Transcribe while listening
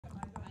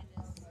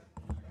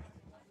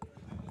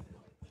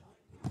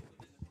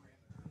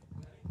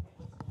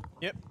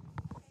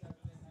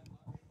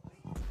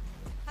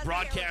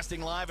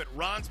Broadcasting live at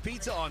Ron's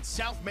Pizza on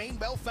South Main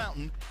Bell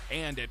Fountain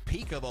and at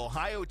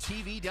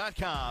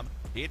PeakofOhioTV.com,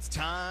 it's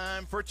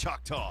time for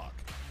Chalk Talk.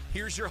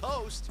 Here's your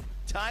host,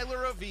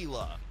 Tyler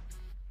Avila.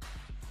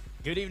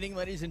 Good evening,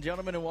 ladies and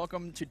gentlemen, and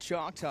welcome to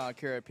Chalk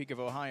Talk here at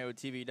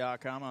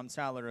PeakofOhioTV.com. I'm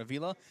Tyler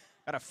Avila.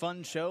 Got a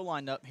fun show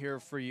lined up here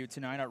for you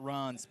tonight at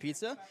Ron's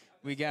Pizza.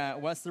 We got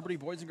West Liberty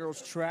Boys and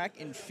Girls Track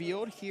and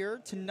Field here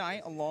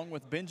tonight, along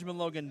with Benjamin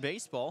Logan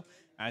Baseball,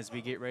 as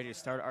we get ready to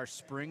start our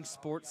spring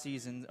sports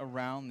season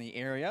around the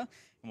area.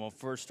 And we'll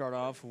first start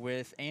off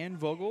with Ann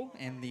Vogel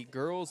and the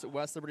girls at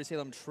West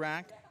Liberty-Salem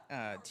Track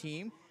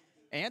team.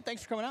 Ann,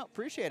 thanks for coming out.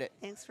 Appreciate it.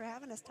 Thanks for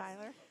having us,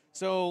 Tyler.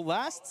 So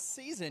last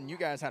season, you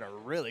guys had a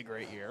really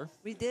great year.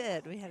 We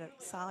did. We had a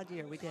solid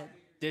year. We did.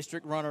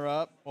 District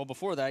runner-up. Well,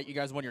 before that, you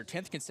guys won your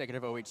 10th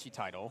consecutive OHC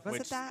title. Was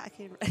it that? I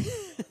can't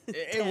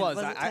It was.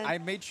 I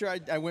made sure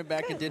I went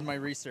back and did my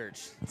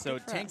research. So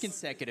 10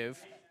 consecutive.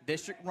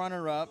 District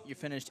runner-up. You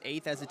finished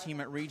 8th as a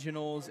team at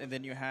regionals, and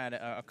then you had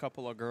a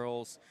couple of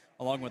girls,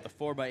 along with the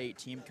 4x8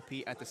 team,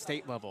 compete at the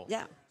state level.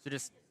 Yeah. So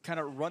just kind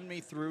of run me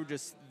through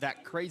just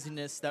that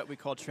craziness that we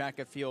call track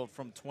and field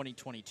from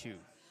 2022.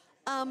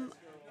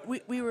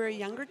 We were a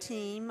younger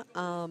team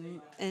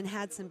and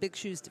had some big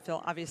shoes to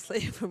fill,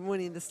 obviously, from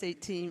winning the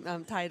state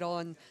team title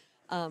in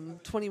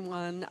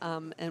 21,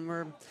 and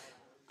we're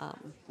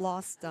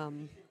lost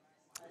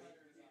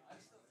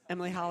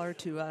Emily Holler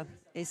to a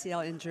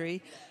ACL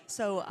injury.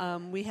 So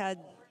we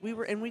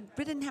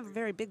didn't have a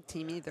very big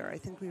team either. I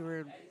think we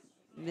were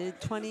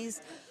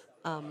mid-20s.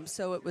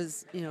 So it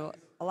was,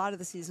 a lot of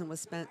the season was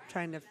spent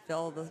trying to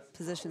fill the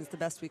positions the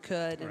best we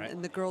could,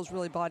 and the girls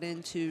really bought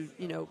into,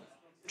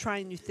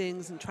 trying new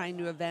things and trying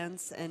new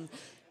events. And,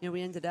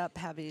 we ended up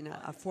having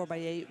a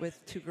 4x8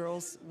 with two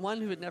girls, one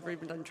who had never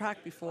even done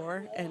track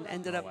before and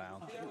ended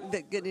up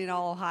getting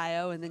all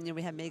Ohio. And then,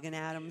 we had Megan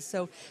Adams.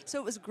 So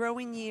it was a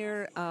growing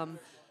year.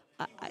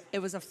 It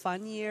was a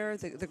fun year.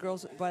 The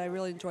girls, what I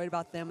really enjoyed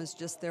about them is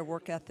just their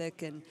work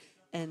ethic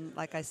and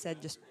like I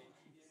said, just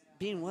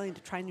being willing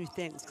to try new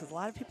things, because a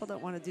lot of people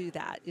don't want to do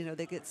that.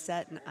 They get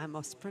set and I'm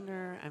a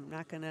sprinter. I'm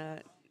not going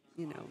to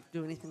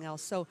do anything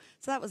else. So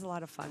that was a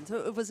lot of fun.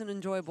 So it was an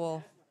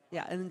enjoyable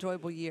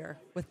year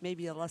with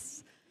maybe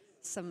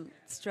some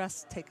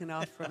stress taken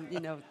off from,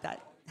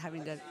 that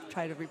having to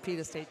try to repeat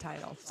a state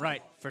title. So.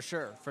 Right, for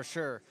sure.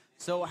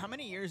 So how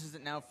many years is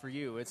it now for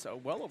you? It's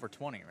well over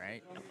 20,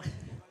 right?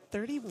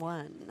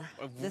 31.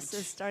 This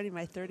is starting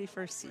my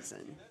 31st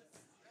season.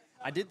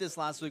 I did this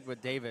last week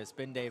with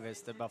Ben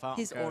Davis, the Buffalo coach.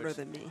 He's older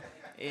than me.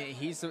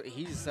 He's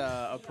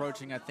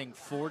approaching, I think,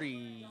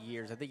 40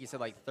 years. I think he said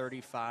like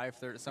 35,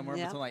 somewhere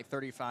between like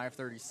 35,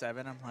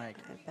 37. I'm like,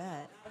 I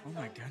bet. Oh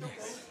my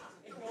goodness.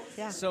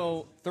 Yeah.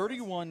 So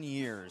 31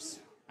 years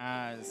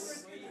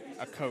as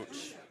a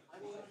coach,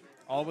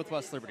 all with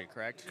West Liberty,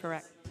 correct?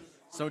 Correct.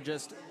 So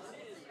just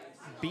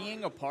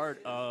being a part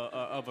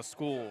of a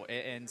school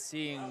and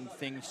seeing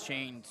things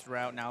change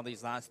throughout now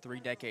these last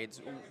 3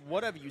 decades,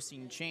 what have you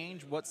seen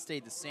change? What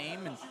stayed the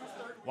same? And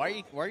why do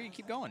you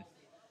keep going?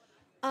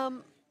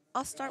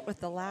 I'll start with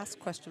the last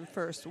question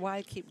first. Why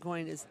I keep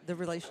going is the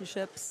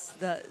relationships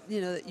that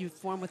you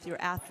form with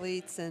your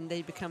athletes, and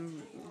they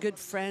become good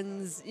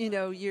friends,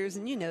 years,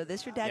 and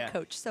this, your dad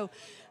coach. So,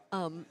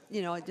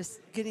 just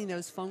getting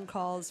those phone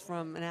calls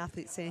from an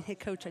athlete saying, "Hey,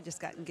 coach, I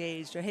just got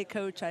engaged," or "Hey,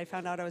 coach, I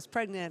found out I was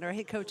pregnant," or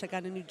 "Hey, coach, I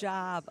got a new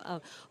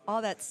job."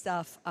 All that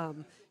stuff,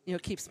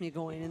 keeps me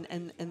going,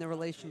 and the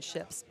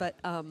relationships. But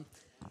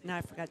now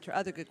I forgot your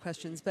other good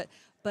questions. But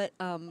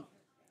the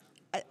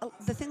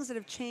things that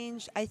have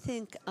changed, I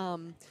think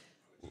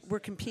we're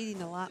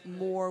competing a lot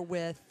more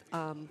with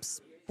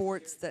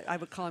sports that I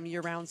would call them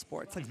year-round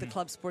sports, like the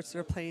club sports that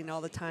are playing all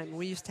the time.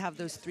 We used to have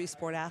those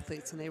 3-sport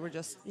athletes, and they were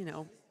just,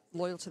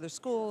 loyal to their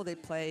school. They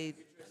played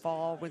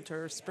fall,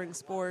 winter, spring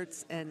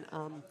sports, and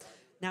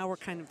now we're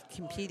kind of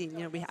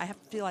competing. I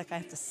feel like I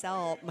have to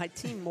sell my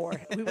team more.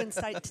 We win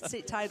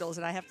state titles,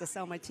 and I have to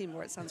sell my team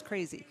more. It sounds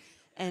crazy.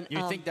 And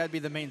you think that'd be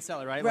the main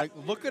seller, right? Like,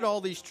 look at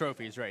all these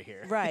trophies right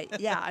here. Right,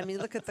 yeah. I mean,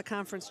 look at the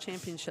conference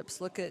championships.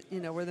 Look at,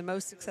 we're the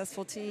most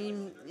successful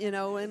team, in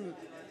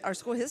our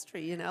school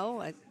history,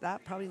 like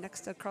that, probably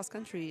next to cross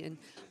country. And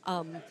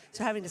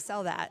so having to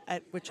sell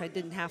that, which I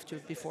didn't have to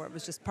before, it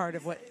was just part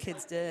of what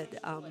kids did.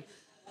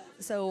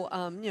 So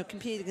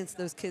compete against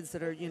those kids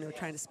that are,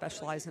 trying to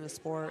specialize in a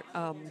sport.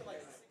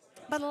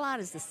 But a lot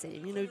is the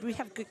same. We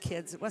have good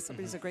kids. West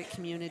Liberty's a great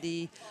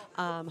community,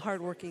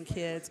 hardworking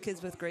kids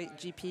with great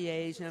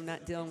GPAs. I'm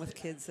not dealing with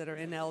kids that are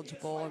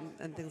ineligible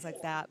and things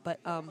like that. But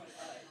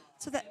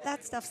so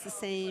that stuff's the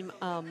same.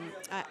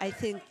 I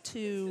think,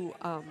 too,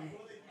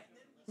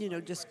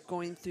 just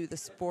going through the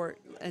sport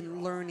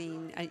and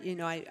learning.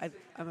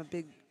 I'm a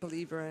big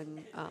believer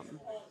in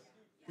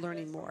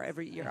learning more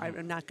every year.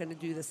 I'm not going to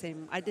do the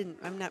same.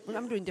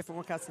 I'm doing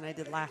different workouts than I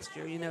did last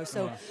year,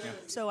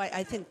 So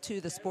I think,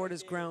 too, the sport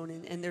has grown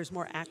and there's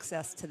more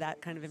access to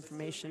that kind of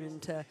information.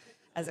 And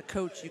as a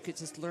coach, you could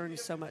just learn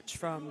so much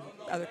from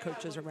other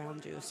coaches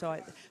around you. So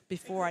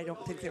before, I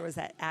don't think there was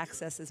that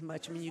access as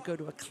much. I mean, you go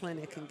to a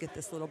clinic and get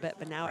this little bit,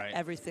 but now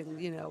everything,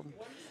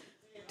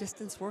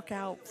 distance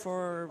workout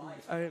for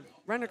a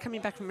runner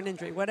coming back from an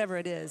injury, whatever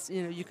it is,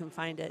 you can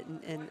find it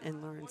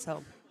and learn.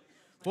 So,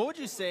 what would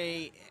you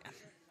say?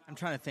 I'm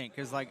trying to think,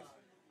 because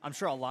I'm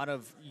sure a lot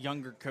of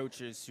younger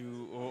coaches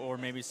or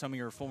maybe some of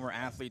your former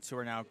athletes who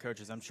are now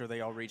coaches, I'm sure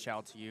they all reach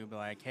out to you, be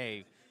like,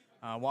 hey,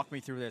 walk me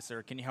through this,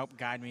 or can you help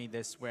guide me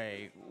this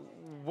way?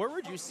 Where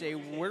would you say,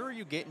 where are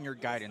you getting your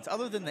guidance,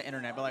 other than the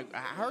internet? But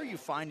how are you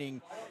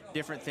finding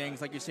different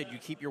things? Like you said, you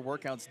keep your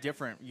workouts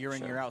different year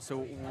in, year out.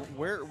 So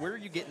where are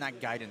you getting that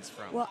guidance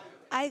from? Well,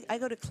 I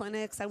go to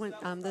clinics. I went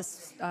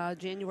this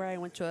January. I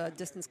went to a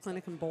distance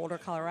clinic in Boulder,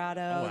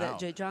 Colorado, that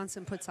Jay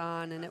Johnson puts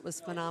on, and it was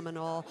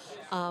phenomenal.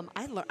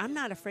 I'm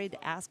not afraid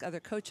to ask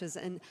other coaches,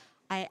 and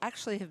I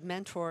actually have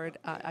mentored.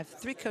 I have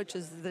 3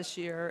 coaches this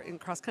year in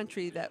cross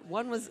country. That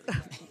one was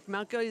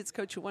Mount Gilead's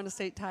coach who won a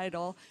state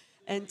title,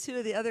 and 2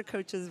 of the other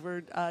coaches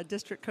were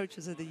district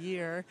coaches of the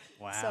year.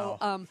 Wow.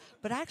 So,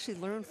 but I actually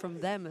learned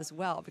from them as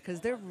well, because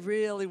they're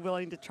really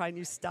willing to try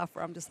new stuff.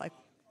 Where I'm just like,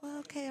 well,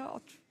 okay, I'll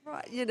try.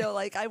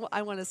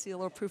 I want to see a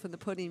little proof in the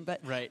pudding.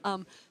 But right.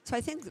 So I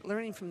think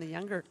learning from the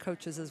younger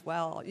coaches as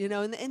well,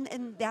 and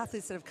the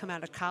athletes that have come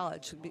out of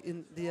college,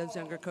 those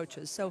younger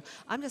coaches. So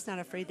I'm just not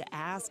afraid to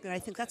ask, and I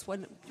think that's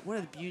one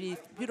of the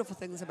beautiful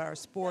things about our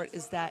sport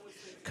is that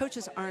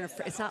coaches aren't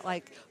afraid. It's not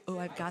like, oh,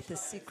 I've got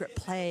this secret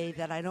play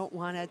that I don't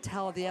want to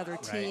tell the other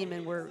team,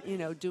 and we're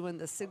doing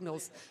the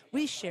signals.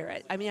 We share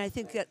it. I mean, I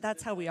think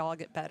that's how we all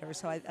get better.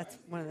 So that's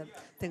one of the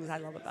things I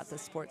love about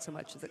this sport so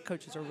much, is that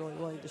coaches are really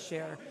willing to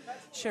share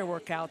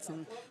workouts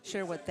and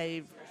share what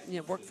they've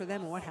worked for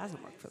them and what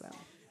hasn't worked for them.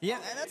 Yeah,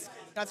 and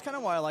that's kind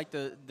of why I like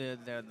the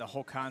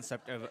whole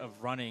concept of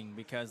running,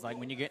 because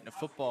when you get into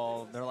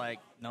football, they're like,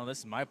 no, this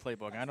is my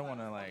playbook. I don't want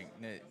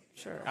to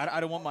sure. I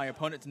don't want my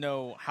opponent to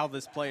know how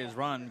this play is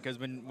run, because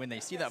when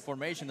they see that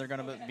formation, they're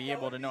going to be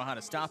able to know how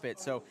to stop it.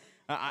 So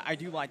I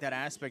do like that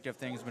aspect of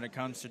things when it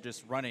comes to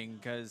just running,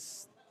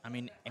 because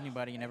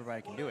anybody and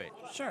everybody can do it.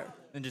 Sure.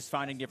 And just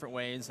finding different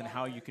ways and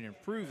how you can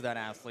improve that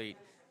athlete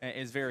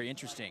is very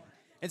interesting.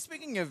 And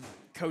speaking of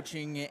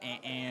coaching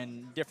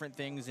and different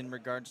things in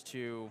regards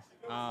to,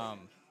 go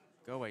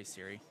away,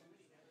 Siri.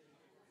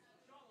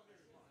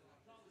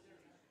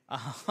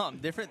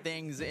 Different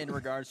things in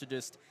regards to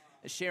just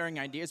sharing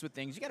ideas with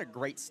things. You got a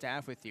great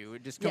staff with you,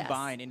 just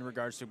combined in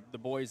regards to the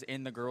boys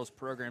and the girls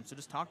program. So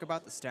just talk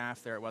about the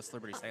staff there at West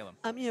Liberty-Salem.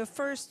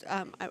 First,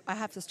 I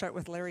have to start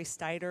with Larry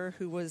Steiter,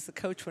 who was the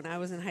coach when I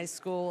was in high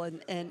school,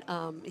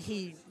 and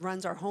he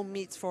runs our home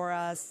meets for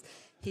us.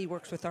 He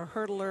works with our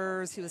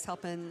hurdlers. He was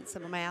helping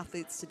some of my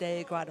athletes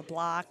today go out of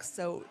blocks.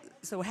 So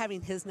having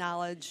his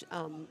knowledge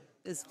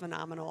is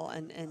phenomenal,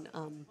 and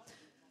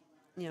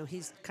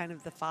he's kind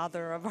of the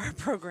father of our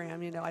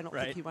program. I don't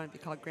think he wanted to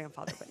be called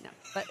grandfather, but no.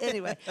 But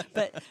anyway,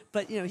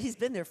 but he's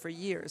been there for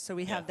years. So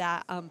we have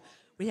that.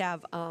 We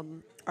have our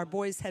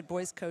head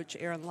boys coach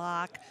Aaron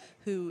Lauck,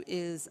 who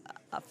is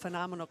a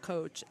phenomenal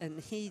coach, and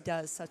he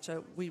does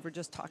we were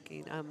just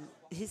talking.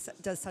 He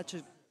does such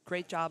a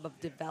great job of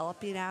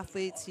developing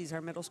athletes. He's our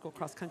middle school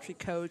cross country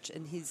coach,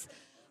 and he's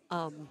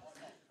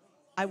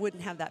I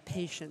wouldn't have that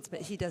patience,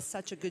 but he does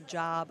such a good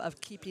job of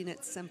keeping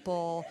it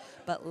simple,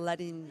 but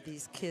letting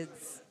these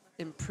kids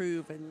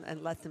improve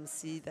and let them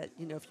see that,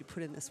 if you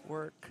put in this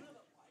work,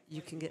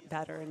 you can get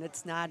better. And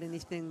it's not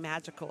anything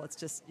magical. It's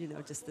just,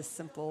 just this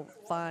simple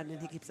fun, and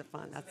he keeps it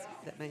fun. That's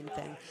the main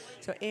thing.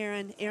 So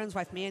Aaron's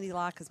wife, Mandy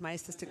Lauck, is my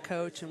assistant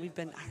coach, and we've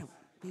been,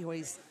 we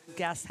always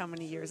guess how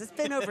many years. It's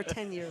been over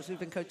 10 years we've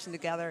been coaching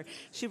together.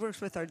 She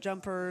works with our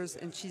jumpers,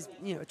 and she's,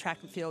 track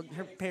and field.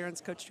 Her parents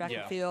coach track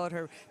and field.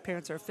 Her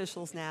parents are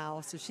officials now,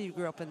 so she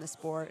grew up in the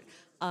sport.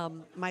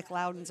 Mike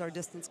Loudon's our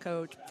distance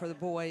coach for the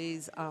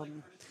boys,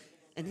 and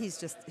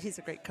he's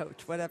a great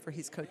coach, whatever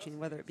he's coaching,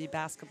 whether it be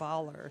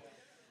basketball or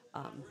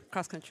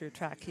cross country or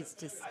track.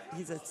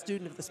 He's a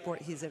student of the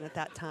sport he's in at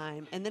that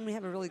time. And then we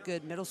have a really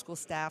good middle school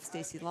staff,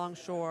 Stacy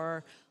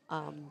Longshore,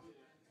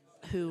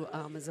 who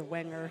is a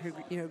winger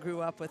who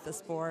grew up with the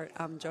sport.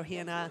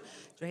 Johanna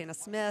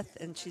Smith,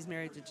 and she's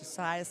married to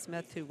Josiah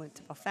Smith, who went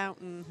to Bell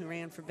Fountain, who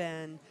ran for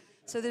Ben.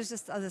 So there's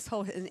just this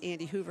whole, and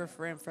Andy Hoover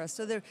ran for us.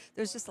 So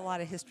there's just a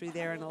lot of history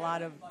there and a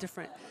lot of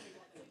different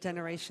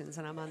generations,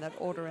 and I'm on that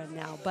older end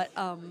now. But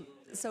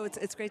so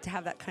it's great to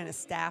have that kind of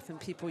staff and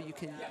people you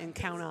can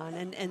count on.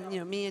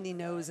 And Mandy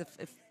knows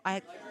if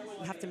I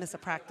have to miss a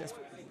practice,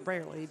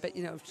 rarely, but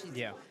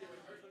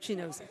she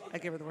knows I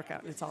give her the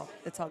workout, and it's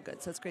all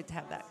good. So it's great to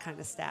have that kind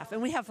of staff,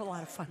 and we have a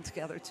lot of fun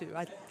together too.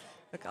 I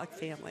look like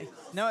family.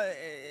 No,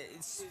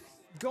 it's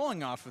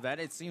going off of that.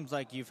 It seems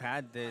like you've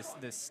had this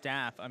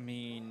staff.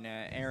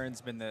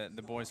 Aaron's been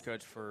the boys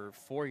coach for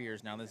 4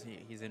 years now.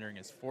 He's entering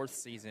his 4th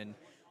season.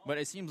 But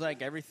it seems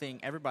like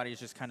everybody's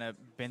just kind of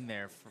been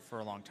there for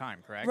a long time,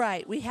 correct?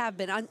 Right, we have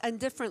been on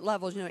different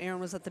levels. Aaron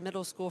was at the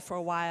middle school for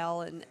a while,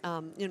 and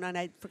and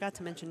I forgot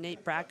to mention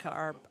Nate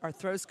Bracka, our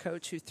throws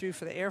coach, who threw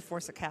for the Air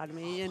Force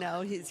Academy.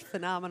 He's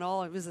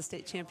phenomenal. He was a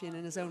state champion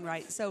in his own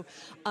right. So,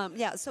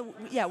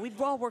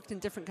 we've all worked in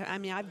different.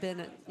 I've been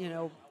at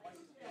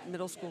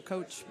middle school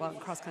coach, well, in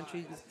cross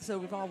country. So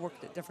we've all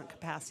worked at different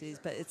capacities,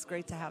 but it's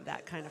great to have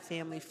that kind of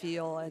family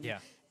feel,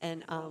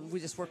 and we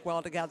just work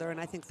well together. And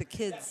I think the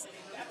kids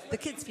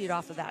feed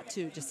off of that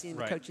too, just seeing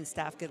the coaching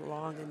staff get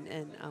along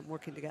and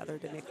working together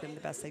to make them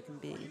the best they can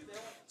be.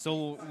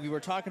 So we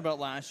were talking about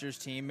last year's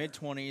team,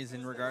 mid-20s,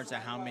 in regards to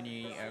how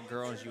many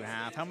girls you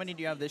have. How many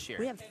do you have this year?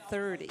 We have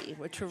 30,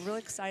 which we're really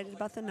excited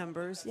about the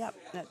numbers. Yep,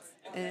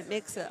 and it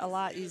makes it a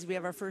lot easier. We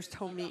have our first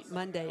home meet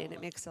Monday, and it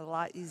makes it a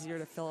lot easier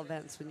to fill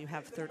events when you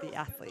have 30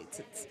 athletes.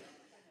 It's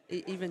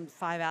even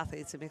 5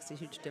 athletes, it makes a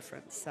huge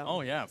difference. So.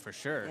 Oh, yeah, for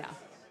sure. Yeah.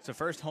 So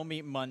first home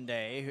meet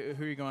Monday.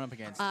 Who are you going up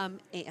against?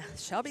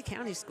 Shelby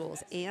County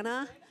Schools,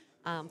 Anna,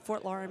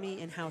 Fort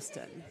Laramie, and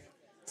Houston.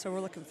 So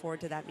we're looking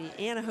forward to that meet.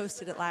 Anna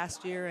hosted it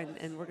last year,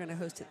 and we're going to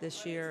host it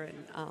this year.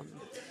 And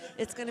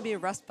it's going to be a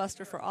rust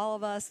buster for all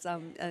of us.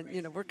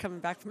 And we're coming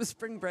back from a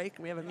spring break,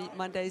 and we have a meet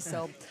Monday.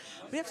 So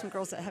we have some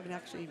girls that haven't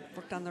actually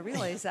worked on the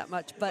relays that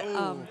much, but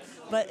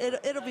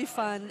it'll be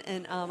fun.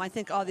 And I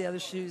think all the other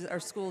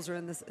schools are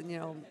in this, in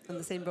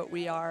the same boat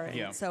we are.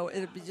 And so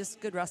it'll be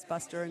just good rust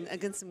buster and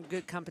against some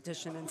good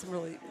competition and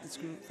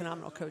some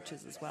phenomenal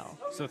coaches as well.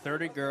 So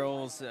 30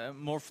 girls,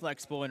 more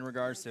flexible in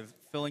regards to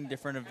filling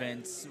different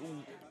events.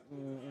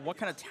 What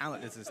kind of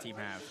talent does this team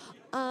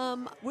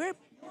have?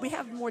 We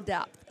have more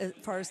depth as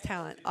far as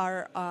talent.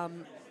 Our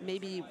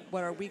maybe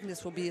what our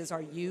weakness will be is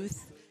our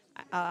youth.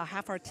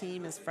 Half our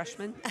team is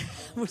freshmen,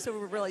 so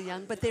we're really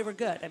young, but they were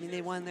good. I mean,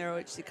 they won their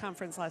OHC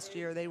conference last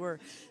year. They were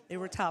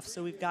tough.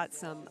 So we've got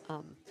some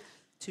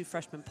 2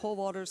 freshman pole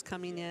vaulters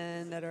coming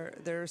in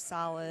they're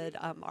solid.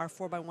 Our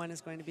 4x1 is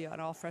going to be an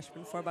all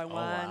freshman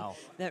 4x1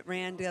 that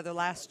ran together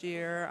last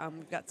year.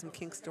 We've got some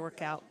kinks to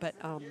work out, but.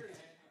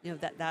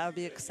 That'll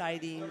be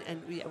exciting,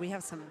 and we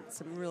have some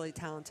really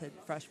talented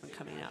freshmen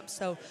coming up.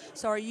 So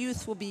our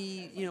youth will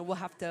be, we'll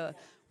have to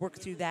work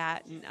through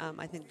that, and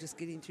I think just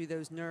getting through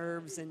those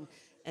nerves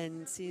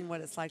and seeing what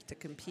it's like to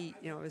compete.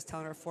 I was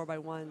telling our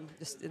 4x1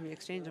 just in the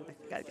exchange, I'm like,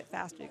 you got to get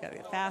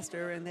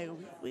faster, and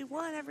we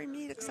won every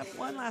meet except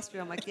one last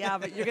year. I'm like, yeah,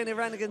 but you're going to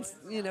run against,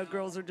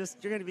 girls you're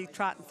going to be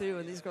trotting through,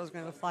 and these girls are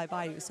going to fly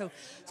by you. So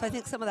I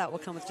think some of that will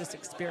come with just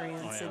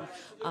experience,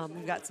 and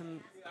we've got some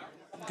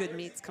good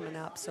meets coming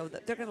up, so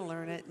that they're going to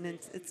learn it, and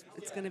it's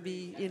going to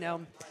be,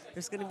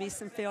 there's going to be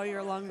some failure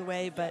along the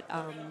way, but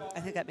I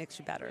think that makes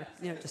you better,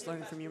 just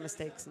learning from your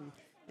mistakes and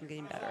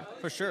getting better.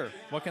 For sure.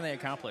 What can they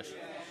accomplish?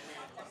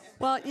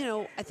 Well,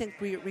 I think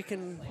we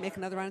can make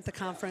another run at the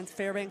conference.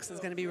 Fairbanks is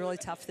going to be really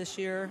tough this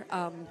year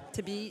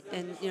to beat,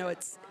 and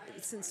it's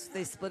since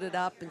they split it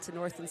up into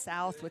north and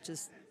south, which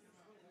is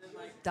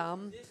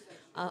dumb.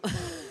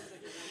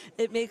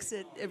 It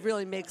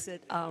really makes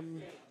it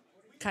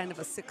kind of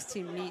a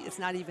 16 meet. It's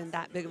not even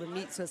that big of a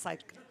meet, so it's like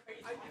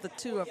the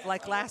two of,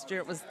 like last year,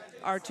 it was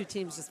our 2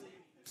 teams just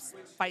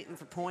fighting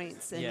for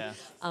points, and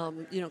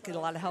you don't get a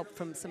lot of help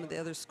from some of the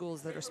other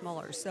schools that are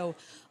smaller. So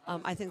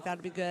I think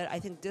that'll be good. I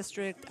think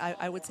district,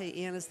 I would say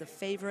Anna's the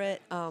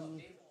favorite.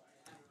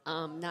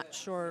 Not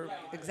sure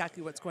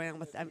exactly what's going on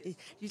with them.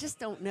 You just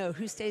don't know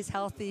who stays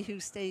healthy, who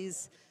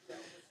stays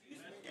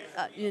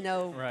in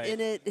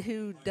it,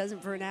 who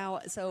doesn't burn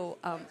out. So,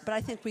 but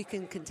I think we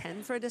can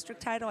contend for a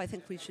district title. I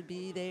think we should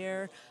be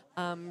there.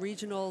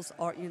 Regionals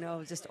are,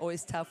 just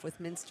always tough with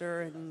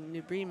Minster and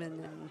New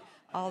Bremen and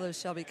all those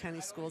Shelby County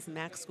schools and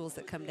MAC schools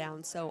that come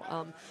down. So,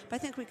 but I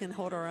think we can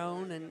hold our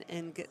own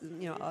and get,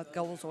 our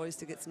goal is always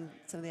to get some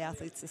of the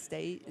athletes to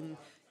state. And,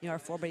 our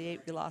 4x8,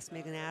 we lost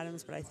Megan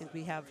Adams, but I think I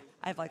have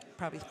like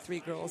probably 3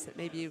 girls that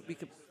maybe we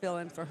could fill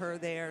in for her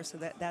there. So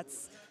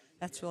that's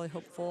really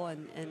hopeful,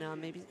 and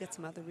maybe get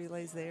some other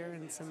relays there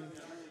and some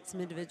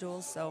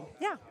individuals. So,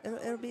 yeah,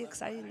 it'll be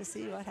exciting to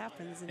see what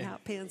happens and how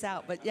it pans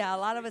out. But, yeah, a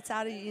lot of it's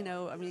out of,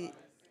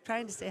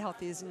 trying to stay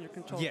healthy is in your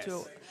control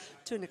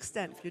to an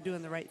extent if you're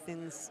doing the right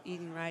things,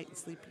 eating right and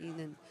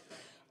sleeping.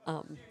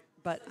 And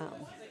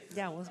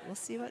we'll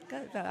see what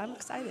goes. I'm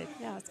excited.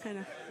 Yeah, it's kind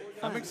of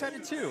fun. I'm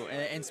excited, too.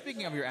 And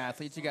speaking of your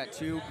athletes, you got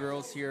 2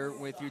 girls here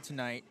with you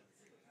tonight.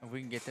 If we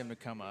can get them to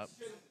come up.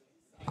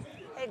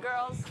 Hey,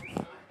 girls.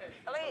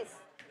 Elise.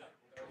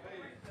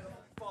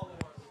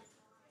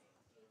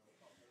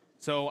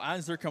 So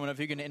as they're coming up,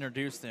 you can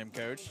introduce them,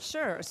 Coach.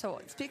 Sure.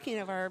 So speaking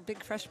of our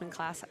big freshman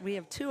class, we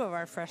have 2 of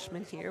our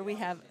freshmen here. We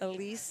have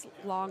Elise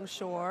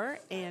Longshore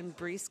and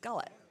Bree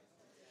Scullett.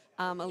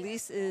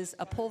 Elise is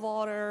a pole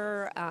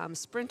vaulter,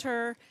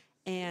 sprinter,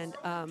 and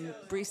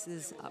Brees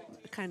is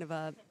kind of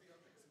a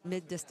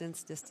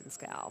mid-distance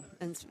gal.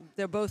 And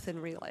they're both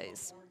in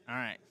relays. All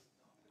right.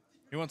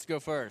 Who wants to go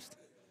first?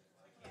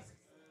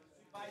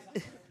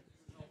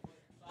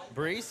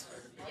 Breeze?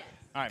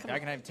 All right, I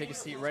can have you take a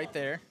seat right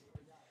there.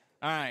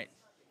 All right.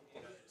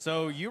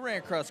 So you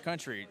ran cross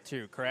country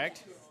too,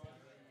 correct?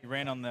 You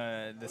ran on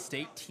the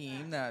state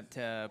team that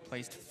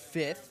placed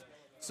 5th.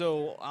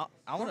 So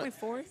I want to.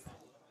 Weren't we 4th?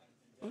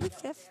 Were we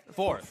 5th?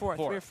 4th. 4th.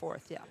 We were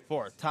 4th, yeah.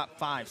 4th. Top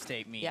 5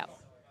 state meet. Yeah.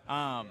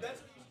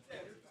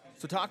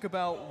 So talk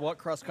about what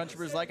cross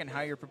country was like and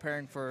how you're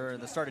preparing for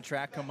the start of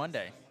track come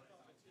Monday.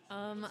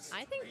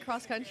 I think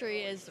cross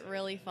country is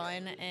really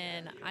fun,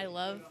 and I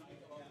love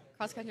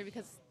cross country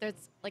because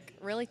there's like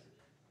really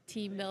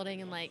team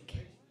building and like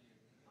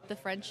the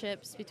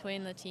friendships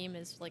between the team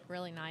is like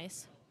really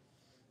nice.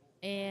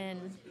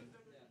 And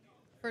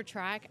for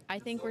track, I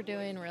think we're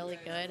doing really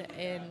good.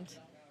 And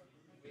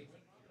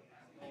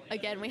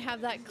again, we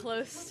have that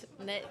close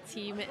knit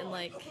team and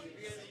like.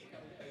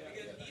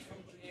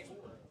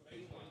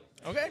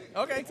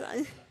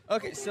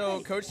 Okay,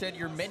 so Coach said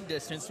you're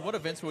mid-distance. What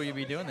events will you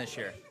be doing this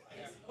year?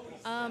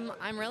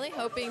 I'm really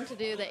hoping to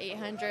do the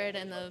 800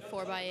 and the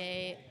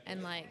 4x8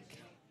 and like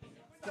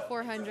the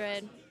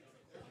 400.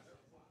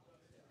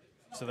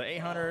 So the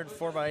 800,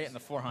 4x8, and the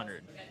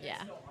 400.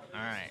 Yeah. All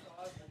right.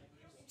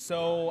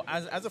 So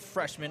as a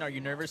freshman, are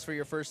you nervous for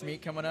your first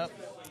meet coming up?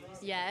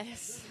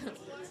 Yes.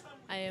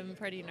 I am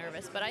pretty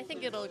nervous, but I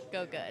think it'll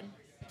go good.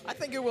 I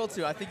think it will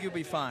too. I think you'll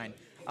be fine.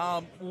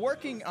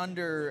 Working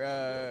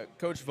under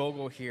Coach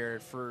Vogel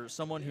here, for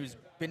someone who's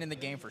been in the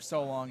game for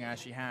so long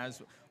as she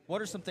has, what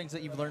are some things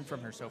that you've learned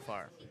from her so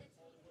far?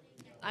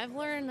 I've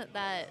learned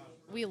that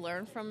we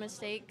learn from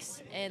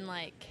mistakes, and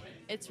like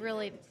it's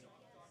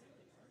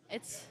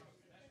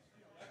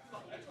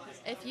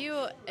if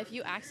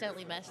you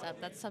accidentally messed up,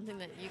 that's something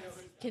that you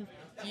can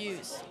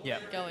use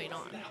going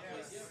on.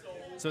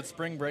 So it's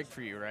spring break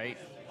for you, right?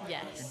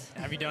 Yes.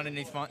 Have you done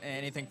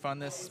anything fun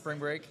this spring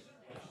break?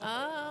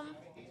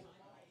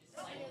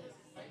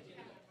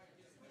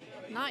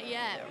 Not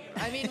yet.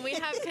 I mean, we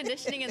have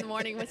conditioning in the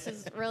morning, which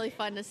is really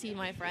fun to see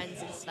my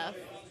friends and stuff.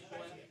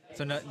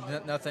 So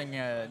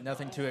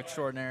nothing too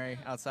extraordinary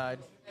outside?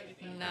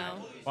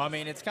 No. Well, I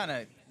mean, it's kind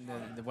of,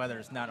 the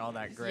weather's not all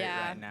that great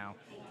right now.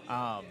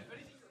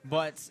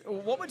 But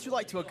what would you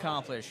like to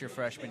accomplish your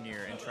freshman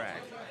year in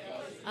track?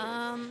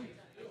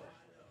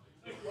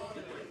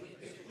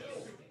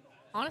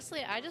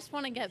 Honestly, I just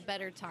want to get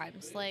better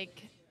times.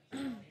 Like,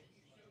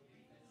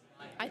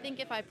 I think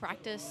if I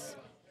practice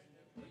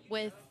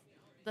with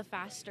the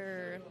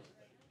faster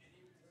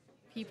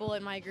people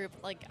in my group,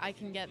 like, I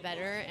can get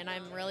better, and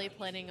I'm really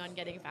planning on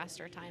getting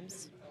faster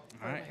times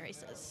for my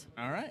races.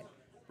 All right.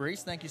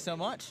 Brees, thank you so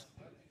much.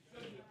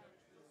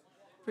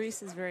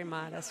 Brees is very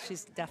modest.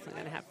 She's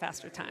definitely going to have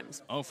faster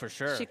times. Oh, for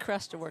sure. She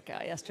crushed a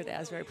workout yesterday. I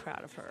was very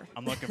proud of her.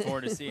 I'm looking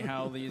forward to see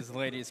how these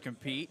ladies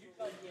compete.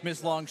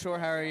 Miss Longshore,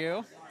 how are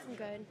you? I'm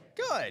good.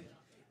 Good.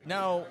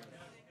 Now,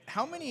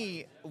 how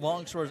many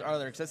Longshores are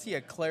there? Because I see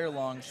a Claire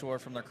Longshore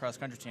from their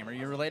cross-country team. Are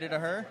you related to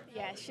her?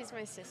 Yeah, she's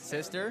my sister.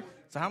 Sister?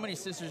 So how many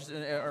sisters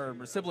or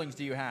siblings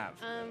do you have?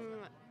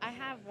 I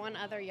have one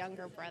other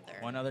younger brother.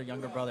 One other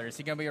younger brother. Is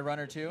he going to be a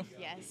runner too?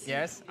 Yes.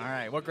 Yes? All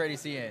right. What grade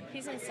is he in?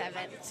 He's in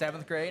 7th.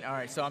 7th grade? All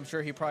right. So I'm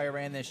sure he probably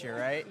ran this year,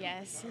 right?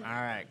 Yes. All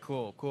right.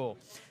 Cool, cool.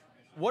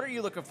 What are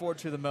you looking forward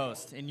to the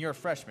most in your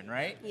freshman,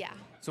 right? Yeah.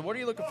 So what are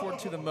you looking forward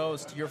to the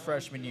most your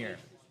freshman year?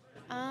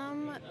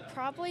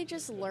 Probably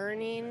just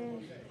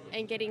learning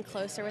and getting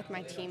closer with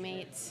my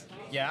teammates.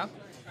 Yeah?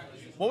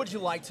 What would you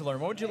like to learn?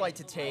 What would you like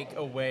to take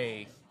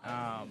away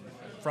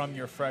from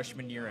your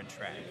freshman year in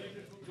track?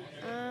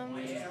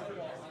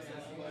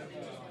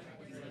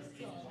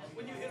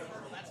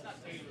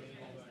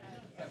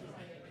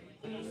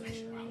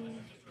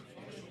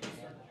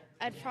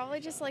 I'd probably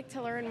just like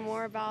to learn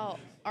more about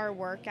our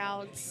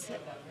workouts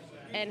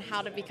and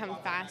how to become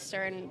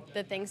faster and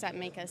the things that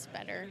make us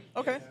better.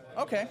 Okay,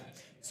 okay.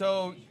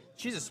 So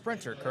she's a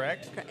sprinter,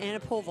 correct? And a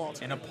pole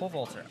vaulter. And a pole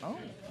vaulter. Oh,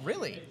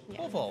 really? Yeah.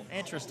 Pole vault.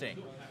 Interesting.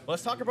 Well,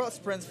 let's talk about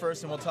sprints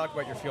first, and we'll talk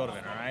about your field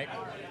event, all right?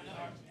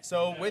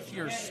 So with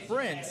your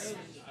sprints,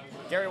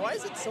 Gary, why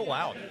is it so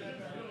loud?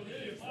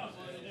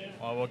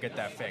 Well, we'll get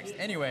that fixed.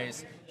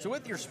 Anyways, so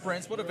with your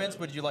sprints, what events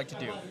would you like to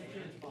do?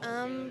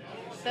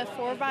 The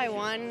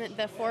 4x1,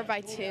 the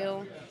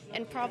 4x2,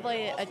 and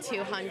probably a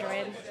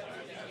 200.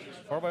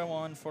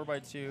 4x1,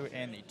 4x2,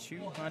 and the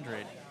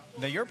 200.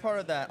 Now, you're part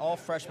of that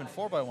all-freshman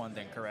 4x1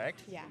 then,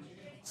 correct? Yeah.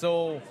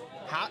 So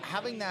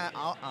having that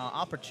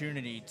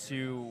opportunity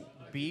to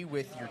be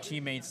with your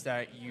teammates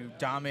that you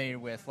dominated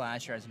with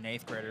last year as an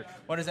 8th grader,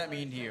 what does that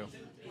mean to you?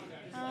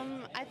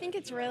 I think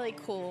it's really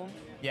cool.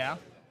 Yeah?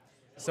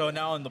 So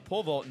now on the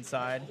pole vaulting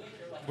side,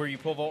 were you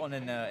pole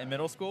vaulting in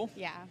middle school?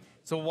 Yeah.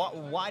 So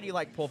why do you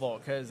like pole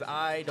vault? Because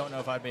I don't know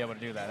if I'd be able to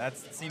do that.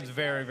 That seems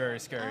very, very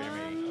scary to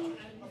me.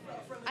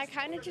 I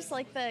kind of just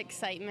like the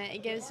excitement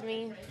it gives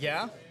me.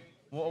 Yeah?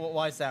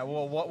 Why is that?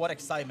 What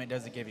excitement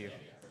does it give you?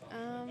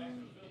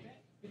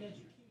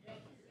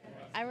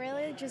 I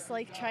really just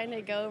like trying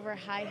to go over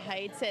high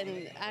heights,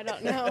 and I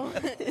don't know.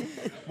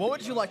 What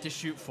would you like to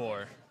shoot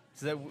for?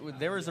 So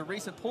there was a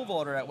recent pole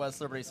vaulter at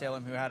West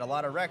Liberty-Salem who had a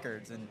lot of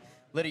records, and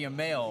Lydia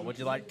Mail, would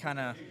you like kind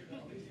of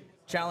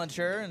challenge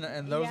her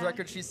and those Yeah.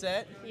 records she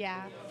set?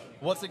 Yeah.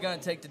 What's it going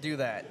to take to do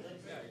that?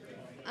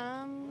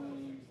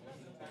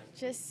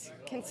 Just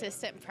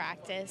consistent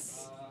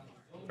practice.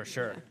 For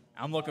sure.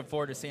 I'm looking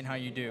forward to seeing how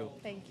you do.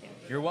 Thank you.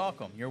 You're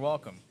welcome. You're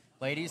welcome.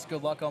 Ladies,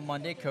 good luck on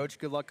Monday. Coach,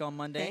 good luck on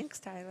Monday. Thanks,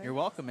 Tyler. You're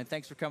welcome, and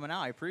thanks for coming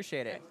out. I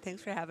appreciate it.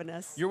 Thanks for having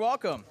us. You're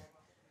welcome.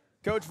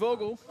 Coach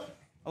Vogel,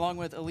 along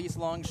with Elise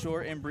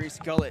Longshore and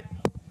Brees Gullett,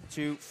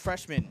 two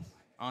freshmen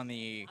on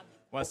the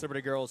West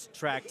Liberty Girls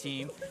Track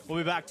team. We'll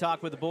be back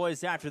talk with the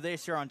boys after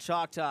this here on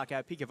Chalk Talk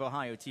at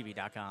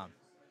PeakofOhioTV.com.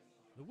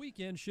 The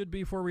weekend should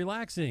be for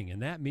relaxing,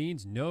 and that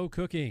means no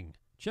cooking.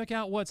 Check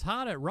out what's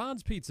hot at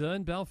Ron's Pizza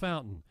in Bell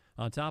Fountain.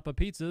 On top of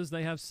pizzas,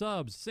 they have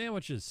subs,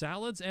 sandwiches,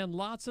 salads, and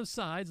lots of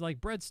sides like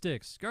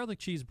breadsticks, garlic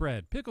cheese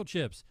bread, pickle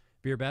chips,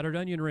 beer battered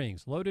onion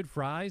rings, loaded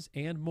fries,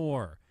 and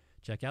more.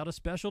 Check out a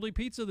specialty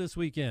pizza this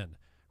weekend.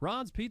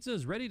 Ron's Pizza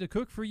is ready to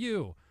cook for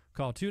you.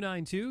 Call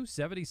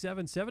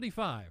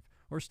 292-7775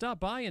 or stop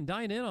by and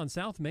dine in on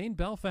South Main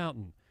Bell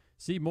Fountain.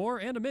 See more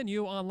and a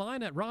menu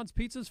online at Ron's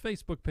Pizza's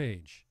Facebook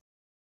page.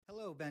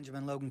 Hello,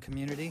 Benjamin Logan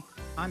community.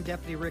 I'm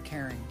Deputy Rick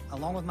Herring.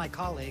 Along with my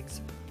colleagues,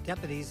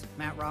 Deputies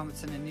Matt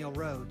Robinson and Neil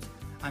Rhodes,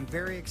 I'm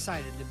very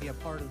excited to be a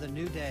part of the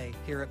new day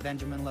here at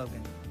Benjamin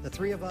Logan. The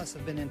three of us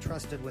have been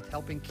entrusted with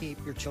helping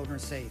keep your children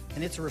safe,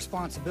 and it's a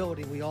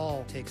responsibility we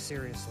all take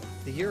seriously.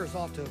 The year is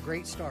off to a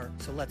great start,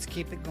 so let's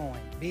keep it going.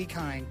 Be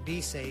kind,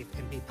 be safe,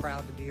 and be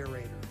proud to be a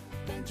Raider.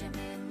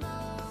 Benjamin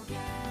Logan,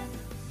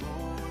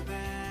 more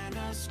than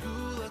a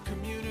school, a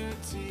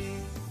community.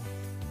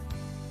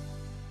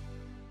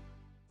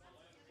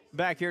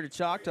 Back here to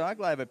Chalk Talk,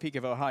 live at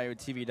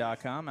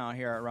PeakofOhioTV.com, out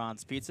here at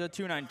Ron's Pizza.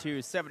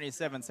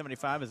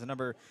 292-7775 is the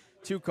number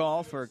to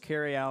call for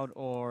carry-out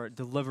or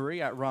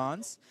delivery at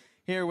Ron's.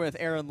 Here with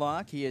Aaron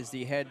Lauck. He is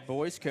the head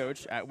boys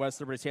coach at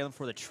West Liberty-Salem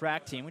for the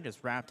track team. We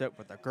just wrapped up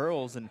with the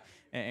girls and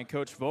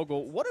Coach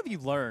Vogel. What have you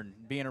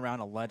learned being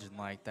around a legend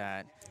like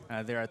that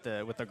there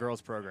at with the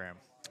girls program?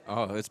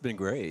 Oh, it's been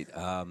great.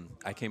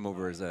 I came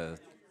over as a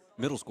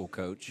middle school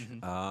coach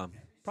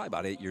probably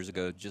about 8 years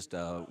ago, just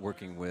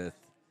working with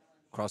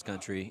cross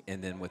country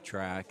and then with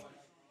track.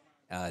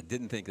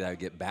 Didn't think that I'd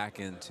get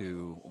back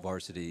into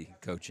varsity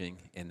coaching,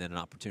 and then an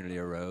opportunity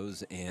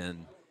arose,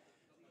 and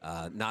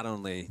not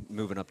only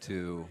moving up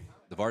to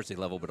the varsity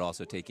level, but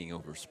also taking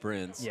over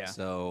sprints. Yeah.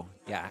 So,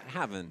 yeah,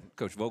 having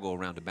Coach Vogel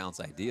around to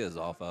bounce ideas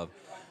off of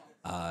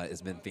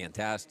has been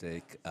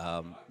fantastic.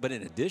 But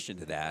in addition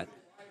to that,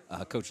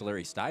 Coach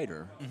Larry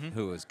Steiner,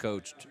 who has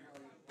coached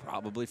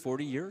probably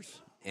 40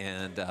 years.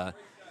 And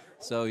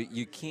so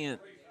you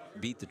can't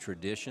beat the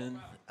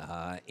tradition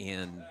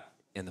and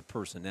the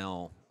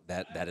personnel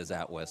that is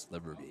at West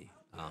Liberty.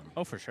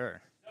 Oh, for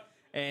sure.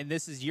 And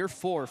this is year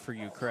 4 for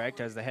you,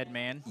 correct, as the head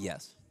man?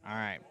 Yes. All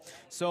right.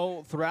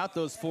 So throughout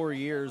those 4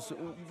 years,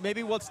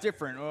 maybe what's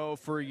different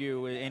for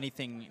you?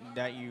 Anything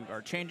that you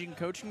are changing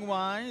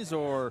coaching-wise,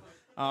 or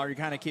are you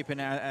kind of keeping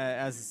it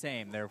as the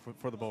same there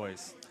for the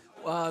boys?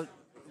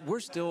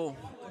 We're still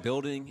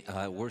building.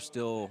 We're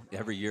still,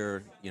 every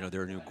year,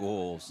 there are new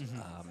goals.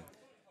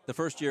 The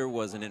first year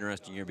was an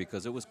interesting year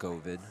because it was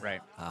COVID.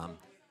 Right.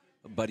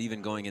 But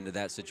even going into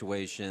that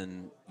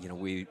situation,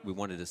 we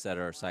wanted to set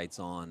our sights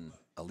on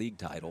a league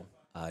title.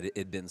 It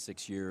had been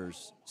 6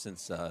 years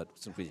since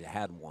we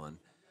had one.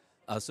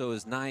 So it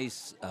was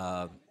nice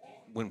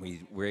when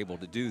we were able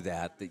to do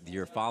that. The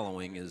year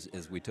following is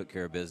we took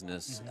care of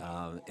business,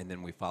 and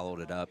then we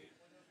followed it up.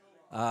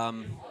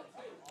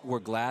 We're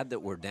glad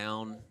that we're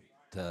down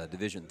to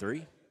Division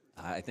III.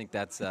 I think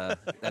that's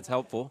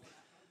helpful.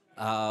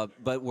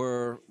 But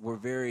we're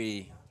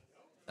very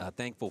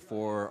thankful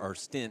for our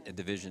stint at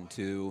Division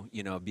II.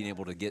 Being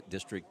able to get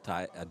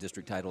a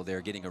district title there,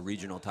 getting a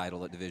regional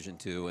title at Division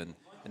II,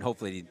 and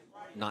hopefully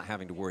not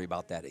having to worry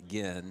about that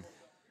again.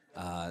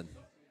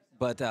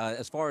 But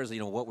as far as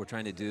what we're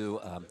trying to do,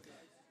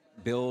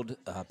 build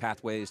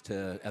pathways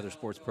to other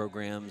sports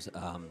programs.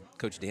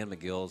 Coach Dan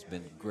McGill's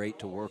been great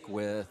to work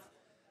with.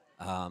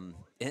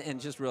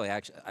 And just really,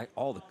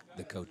 all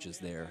the coaches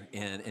there,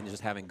 and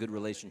just having good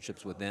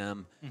relationships with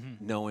them,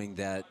 knowing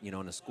that, in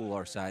a school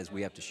our size,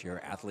 we have to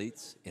share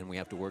athletes, and we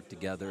have to work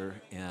together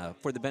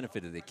for the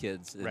benefit of the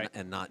kids,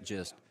 and not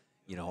just,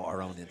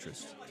 our own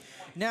interests.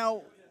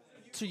 Now,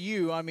 to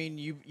you, I mean,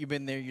 you've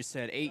been there, you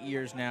said 8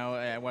 years now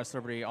at West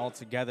Liberty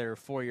altogether,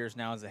 4 years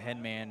now as a head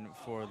man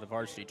for the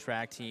varsity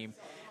track team.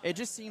 It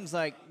just seems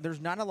like there's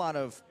not a lot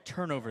of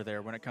turnover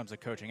there when it comes to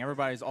coaching.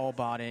 Everybody's all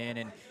bought in,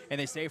 and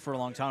they stay for a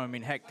long time. I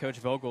mean, heck, Coach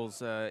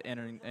Vogel's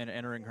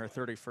entering her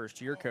 31st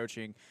year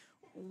coaching.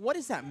 What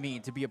does that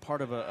mean to be a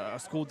part of a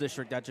school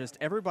district that just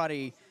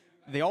everybody,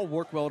 they all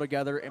work well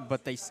together,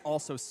 but they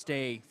also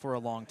stay for a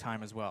long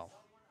time as well?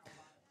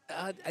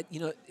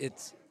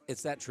 It's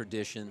that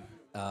tradition.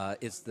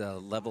 It's the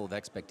level of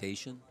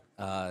expectation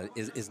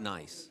is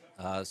nice.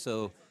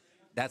 So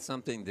that's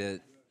something that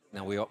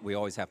now we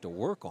always have to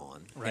work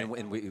on, right.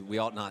 and we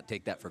ought not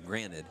take that for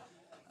granted.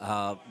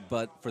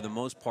 But for the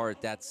most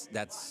part,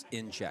 that's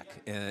in check,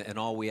 and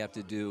all we have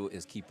to do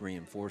is keep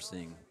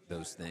reinforcing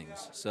those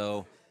things.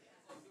 So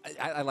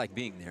I like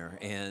being there,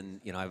 and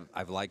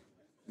I've liked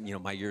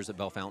my years at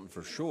Bell Fountain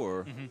for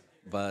sure,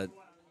 but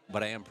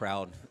I am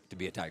proud to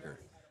be a Tiger.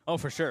 Oh,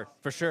 for sure,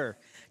 for sure.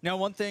 Now,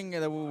 one thing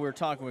that we were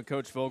talking with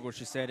Coach Vogel,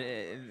 she said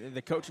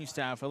the coaching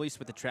staff, at least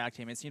with the track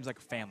team, it seems like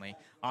a family.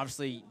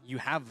 Obviously, you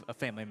have a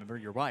family member,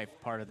 your wife,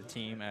 part of the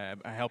team,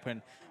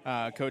 helping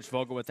Coach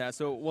Vogel with that.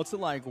 So what's it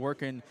like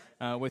working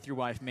with your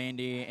wife,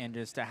 Mandy, and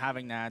just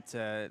having that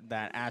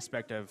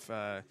aspect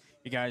of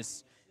you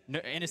guys,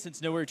 in a sense,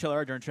 know where each other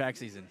are during track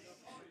season?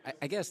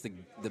 I guess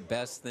the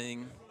best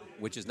thing,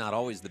 which is not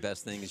always the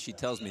best thing, is she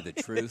tells me the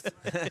truth.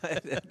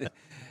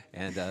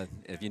 And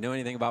if you know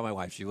anything about my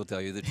wife, she will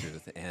tell you the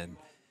truth.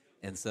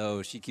 And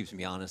so she keeps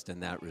me honest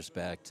in that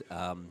respect.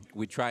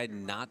 We tried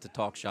not to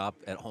talk shop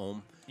at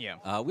home.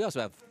 Yeah. We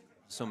also have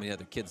so many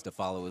other kids to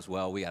follow as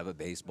well. We have a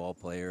baseball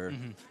player.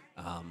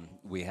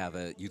 We have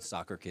a youth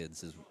soccer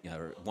kids,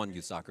 or one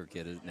youth soccer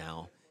kid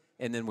now.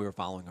 And then we were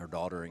following our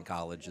daughter in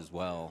college as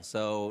well.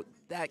 So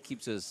that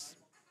keeps us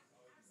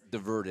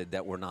diverted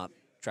that we're not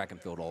track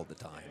and field all the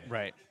time.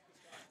 Right.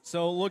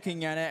 So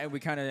looking at it, we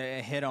kind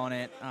of hit on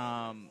it.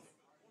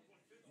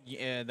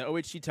 The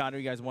OHG title,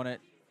 you guys won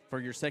it for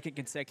your second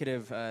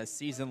consecutive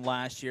season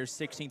last year,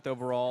 16th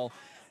overall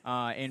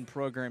in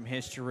program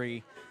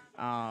history.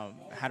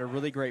 Had a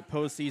really great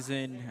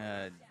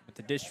postseason with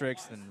the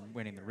districts and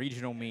winning the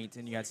regional meet,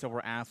 and you had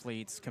several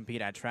athletes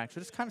compete at track. So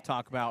just kind of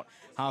talk about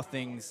how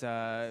things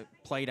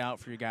played out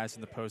for you guys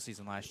in the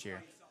postseason last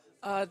year.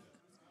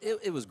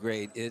 It was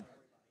great.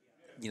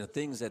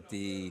 Things at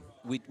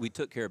we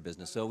took care of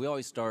business. So we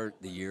always start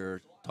the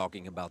year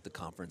talking about the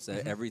conference.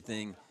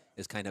 Everything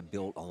is kind of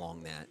built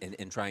along that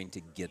and trying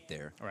to get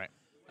there. All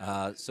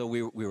right. So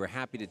we were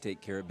happy to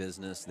take care of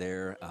business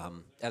there.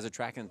 As a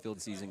track and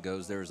field season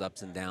goes, there's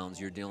ups and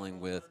downs. You're dealing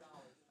with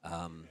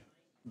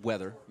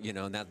weather,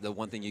 and that's the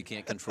one thing you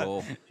can't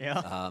control.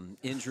 Yeah.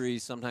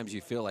 Injuries, sometimes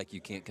you feel like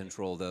you can't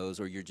control those,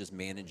 or you're just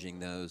managing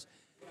those.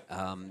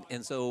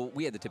 And so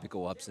we had the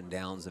typical ups and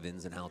downs of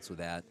ins and outs with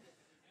that.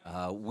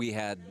 We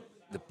had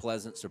the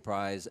pleasant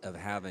surprise of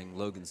having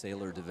Logan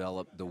Saylor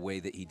develop the way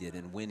that he did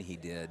and when he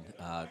did,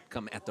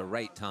 come at the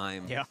right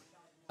time. Yeah.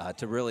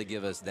 To really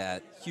give us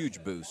that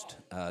huge boost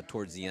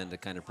towards the end to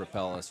kind of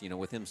propel us,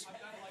 with him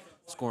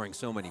scoring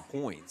so many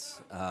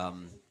points,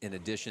 in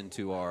addition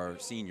to our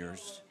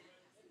seniors.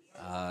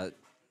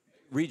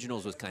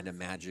 Regionals was kind of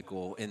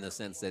magical in the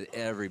sense that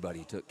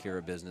everybody took care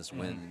of business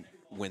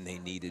when they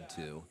needed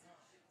to.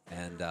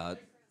 And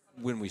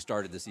when we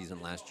started the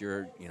season last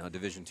year,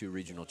 Division II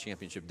regional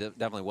championship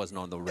definitely wasn't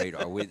on the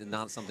radar.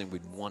 Not something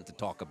we'd want to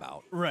talk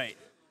about. Right.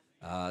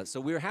 So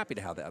we were happy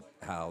to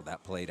how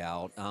that played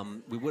out.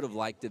 We would have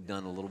liked to have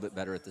done a little bit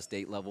better at the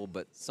state level,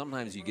 but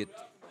sometimes you get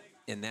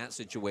in that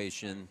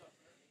situation,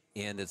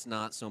 and it's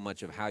not so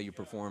much of how you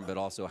perform, but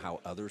also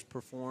how others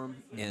perform,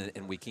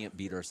 and we can't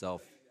beat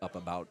ourselves up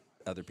about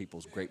other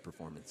people's great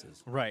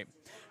performances. Right.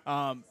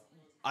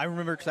 I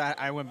remember because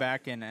I went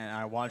back and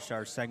I watched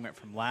our segment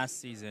from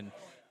last season.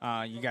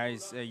 You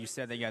guys, you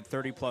said that you had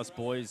 30-plus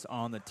boys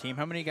on the team.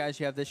 How many guys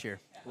do you have this year?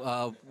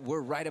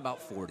 We're right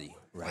about 40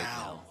 right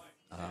now.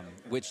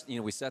 Which,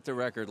 we set the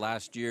record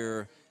last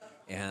year,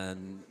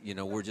 and,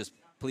 we're just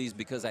pleased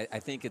because I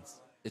think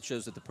it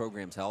shows that the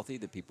program's healthy,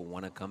 that people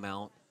want to come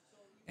out,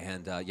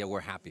 and, we're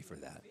happy for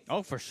that.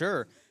 Oh, for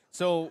sure.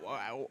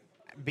 So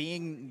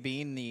being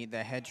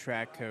the head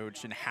track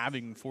coach and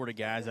having 40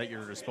 guys at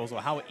your disposal,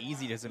 how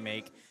easy does it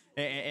make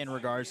in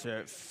regards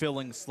to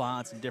filling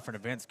slots in different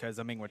events? Because,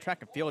 with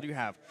track and field, you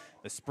have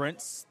the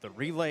sprints, the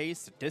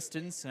relays, the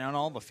distance, and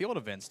all the field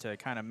events to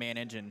kind of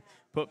manage and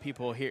put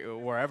people here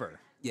wherever.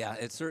 Yeah,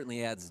 it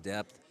certainly adds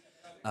depth.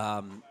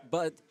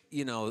 But,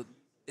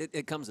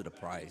 it comes at a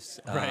price.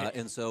 Right.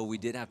 And so we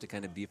did have to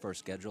kind of beef our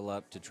schedule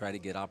up to try to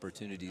get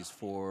opportunities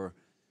for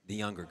the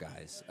younger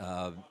guys.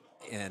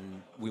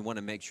 And we want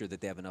to make sure that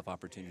they have enough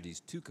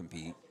opportunities to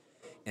compete.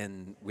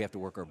 And we have to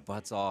work our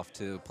butts off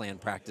to plan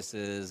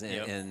practices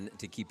and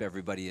to keep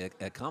everybody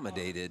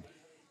accommodated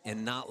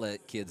and not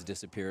let kids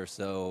disappear.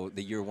 So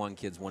the year one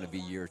kids want to be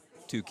year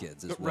two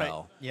kids as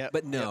well. Right. Yep.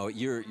 But no,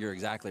 you're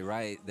exactly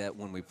right that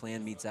when we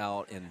plan meets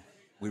out and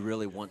we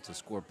really want to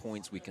score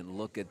points, we can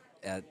look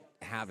at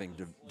having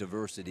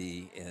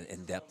diversity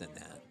and depth in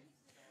that.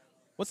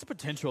 What's the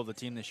potential of the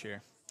team this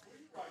year?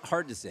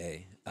 Hard to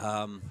say.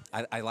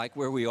 I like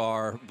where we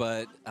are,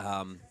 but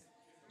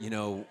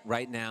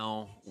right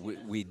now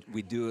we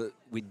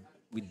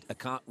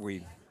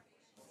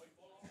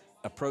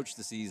approach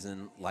the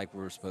season like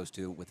we're supposed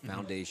to, with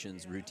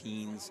foundations,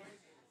 routines,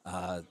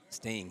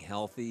 staying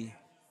healthy.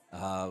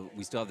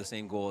 We still have the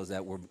same goal, is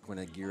that we're going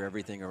to gear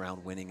everything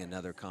around winning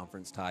another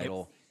conference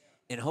title. Yep.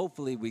 And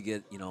hopefully we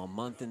get, a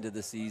month into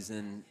the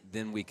season,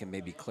 then we can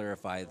maybe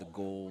clarify the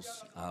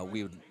goals.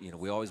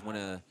 We always want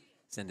to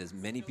send as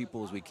many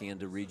people as we can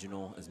to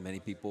regional, as many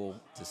people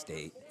to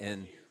state.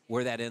 And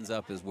where that ends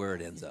up is where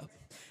it ends up.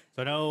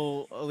 So I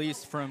know, at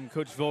least from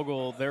Coach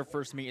Vogel, their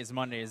first meet is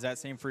Monday. Is that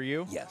same for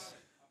you? Yes.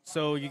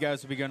 So you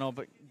guys will be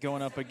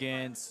going up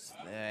against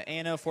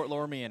Anna, Fort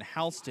Loramie, and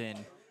Houston.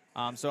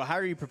 So how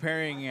are you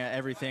preparing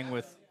everything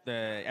with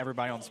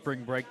everybody on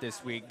spring break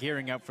this week,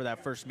 gearing up for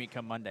that first meet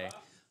come Monday?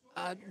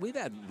 We've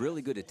had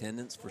really good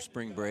attendance for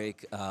spring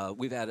break.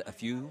 We've had a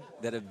few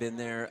that have been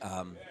there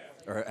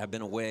or have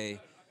been away.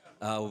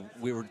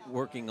 We were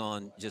working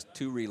on just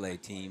 2 relay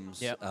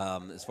teams. Yep.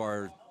 As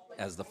far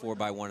as the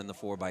 4x1 and the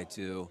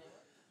 4x2.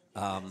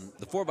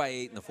 The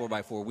 4x8 and the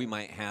 4x4, we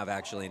might have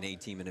actually an A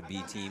team and a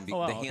B team. The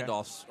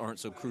handoffs aren't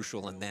so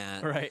crucial in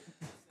that. Right.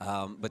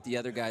 But the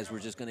other guys, we're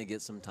just going to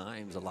get some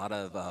times, a lot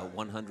of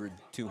 100,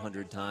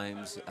 200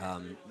 times.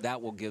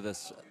 That will give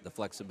us the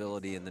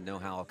flexibility and the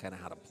know-how, kind of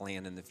how to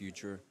plan in the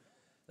future.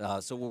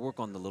 So we'll work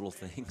on the little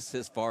things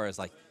as far as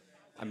the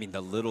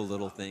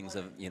little things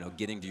of,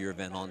 getting to your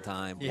event on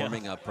time,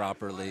 warming up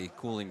properly,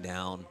 cooling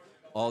down,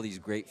 all these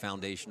great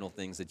foundational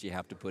things that you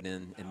have to put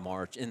in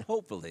March. And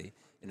hopefully,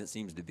 and it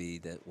seems to be,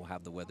 that we'll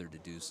have the weather to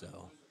do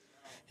so.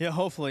 Yeah,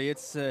 hopefully.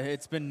 It's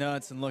been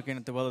nuts, and looking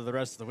at the weather the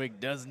rest of the week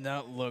does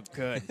not look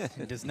good.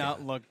 It does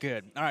not look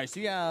good. All right,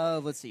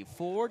 so let's see,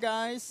 4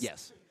 guys?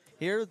 Yes.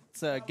 Here,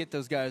 let's get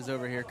those guys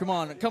over here. Come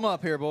on, come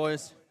up here,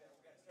 boys.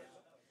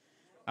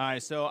 All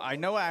right, so I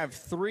know I have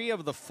 3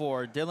 of the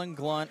 4, Dylan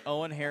Glunt,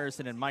 Owen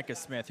Harrison, and Micah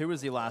Smith. Who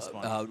was the last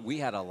one? We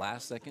had a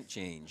last-second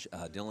change.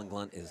 Dylan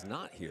Glunt is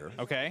not here.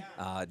 Okay.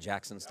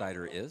 Jackson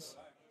Steiner is.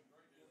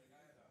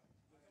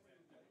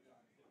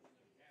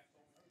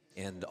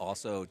 And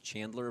also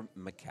Chandler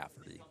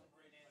McCafferty.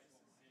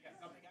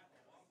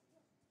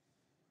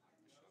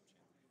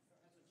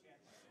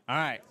 All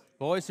right,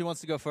 boys, who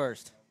wants to go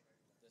first?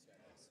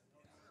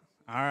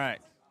 All right.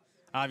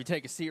 You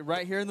take a seat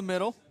right here in the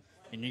middle,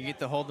 and you get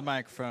to hold the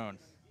microphone.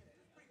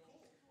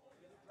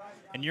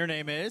 And your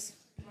name is?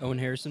 Owen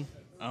Harrison.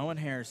 Owen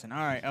Harrison.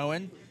 All right,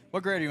 Owen.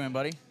 What grade are you in,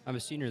 buddy? I'm a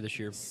senior this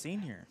year.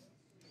 Senior.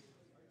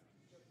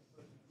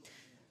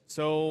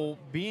 So,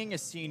 being a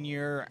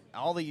senior,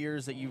 all the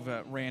years that you've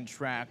ran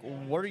track,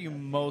 what are you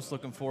most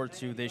looking forward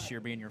to this year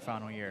being your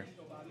final year?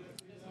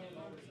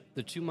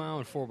 The 2-mile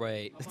and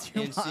 4x8,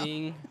 and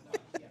seeing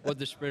what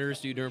the sprinters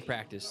do during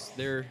practice.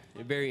 They're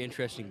a very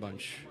interesting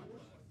bunch.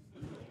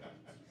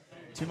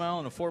 2-mile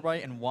and a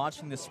 4x8 and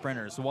watching the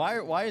sprinters.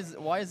 Why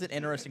is it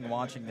interesting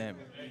watching them?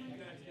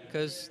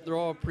 Because they're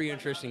all pretty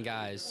interesting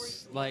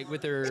guys, like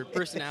with their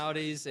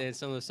personalities and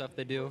some of the stuff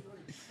they do.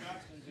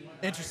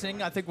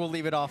 Interesting. I think we'll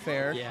leave it off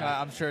air.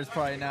 Yeah. I'm sure it's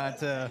probably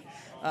not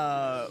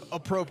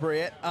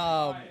appropriate.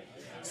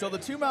 So the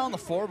 2-mile and the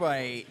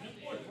 4x8,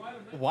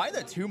 why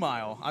the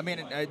 2-mile? I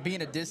mean,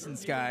 being a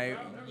distance guy,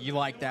 you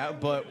like that,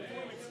 but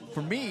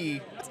for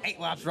me, it's 8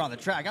 laps around the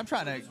track. I'm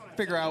trying to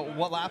figure out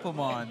what lap I'm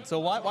on. So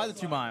why the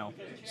 2-mile?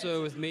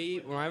 So with me,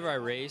 whenever I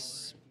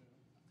race,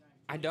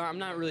 I'm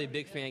not really a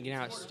big fan of getting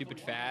out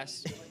stupid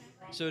fast.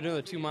 So doing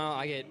the 2-mile,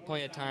 I get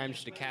plenty of time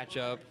just to catch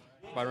up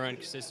by running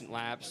consistent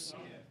laps.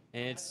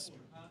 And it's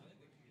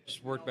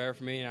just worked better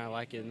for me, and I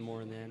like it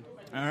more in the end.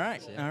 All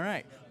right, So, all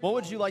right. What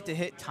would you like to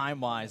hit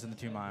time-wise in the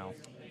 2-mile?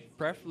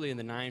 Preferably in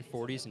the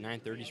 940s and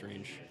 930s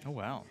range. Oh,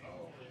 wow.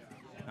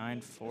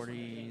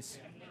 940s,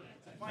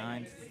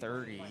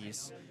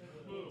 930s.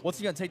 What's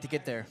it going to take to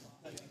get there?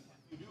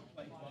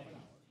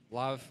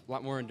 A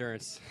lot more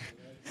endurance.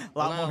 A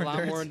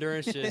lot more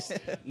endurance. Just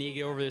need to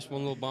get over this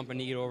one little bump I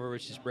need to get over,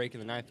 which is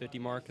breaking the 950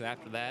 mark. And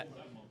after that,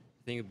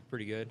 I think it'd be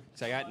pretty good.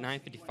 Because I got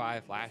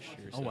 955 last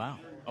year. So, Oh, wow.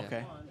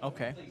 yeah.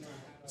 Okay.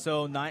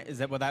 So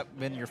would that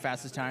been your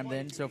fastest time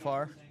then so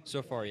far?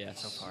 So far,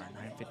 yes. So far,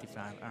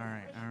 9:55. All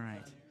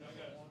right.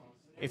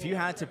 If you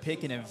had to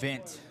pick an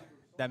event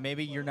that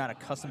maybe you're not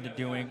accustomed to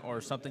doing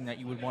or something that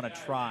you would want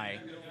to try,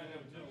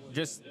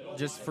 just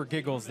for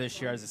giggles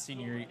this year as a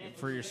senior,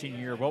 for your senior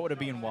year, what would it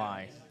be and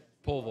why?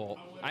 Pole vault.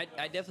 I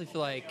definitely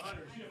feel like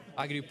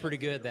I could do pretty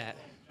good at that.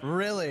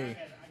 Really?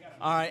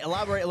 All right,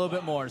 elaborate a little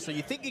bit more. So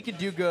you think you could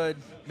do good?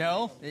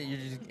 No? You're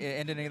just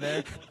ending it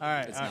there? All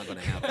right. It's not going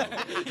to happen.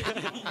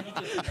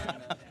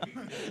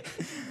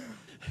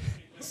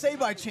 Say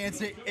by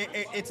chance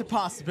it's a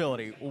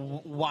possibility.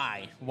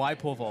 Why? Why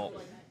pole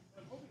vault?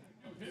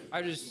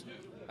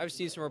 I've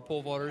seen some of our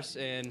pole vaulters,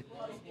 and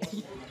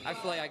I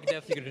feel like I could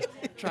definitely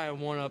try and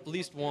one up at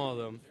least one of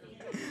them.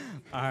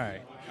 All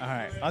right.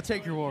 I'll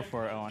take your word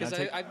for it, Owen.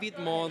 Because I beat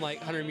them all in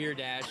like 100-meter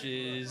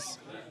dashes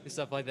and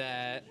stuff like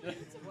that.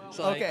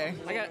 So Okay.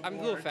 I'm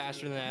a little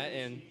faster than that,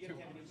 and I feel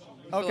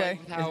Okay.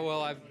 like how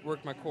well I've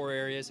worked my core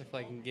areas, I feel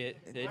like I can get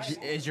it.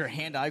 Is your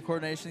hand-eye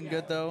coordination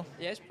good, though?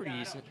 Yeah, it's pretty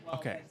decent.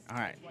 Okay. All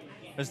right.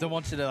 I just don't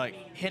want you to,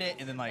 hit it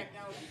and then,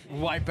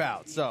 wipe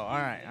out. So, all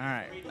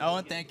right.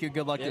 Owen, thank you.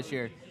 Good luck this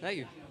year. Thank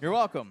you. You're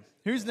welcome.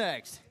 Who's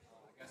next?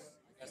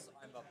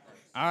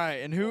 All right.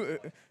 And who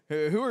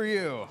are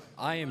you?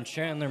 I am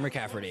Chandler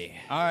McCafferty.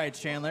 All right,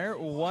 Chandler.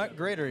 What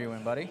grade are you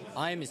in, buddy?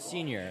 I am a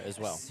senior as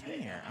well.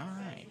 Senior. All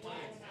right.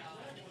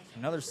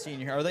 Another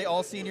senior. Are they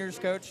all seniors,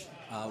 Coach?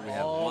 We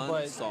have All one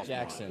but sophomore.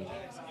 Jackson.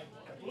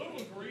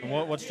 And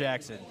what's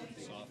Jackson?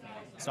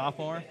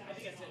 Sophomore?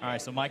 All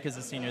right, so Mike is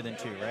a senior then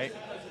too, right?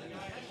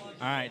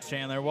 All right,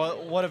 Chandler.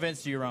 What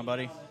events do you run,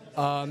 buddy?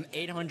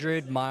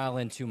 800 mile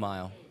and 2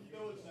 mile.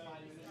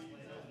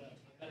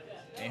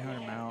 800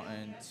 mile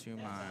and 2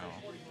 mile.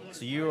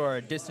 So you are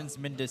a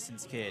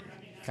mid-distance kid.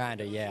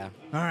 Kinda, yeah.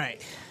 All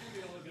right.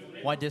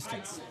 Why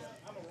distance?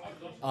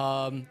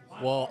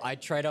 Well, I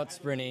tried out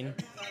sprinting.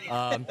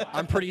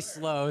 I'm pretty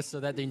slow, so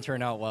that didn't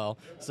turn out well.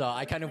 So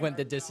I kind of went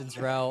the distance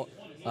route.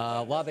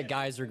 A lot of the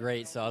guys were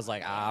great, so I was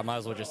like, I might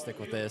as well just stick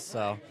with this.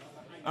 So.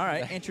 All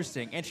right,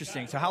 interesting.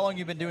 So how long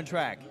you been doing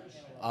track?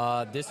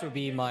 This would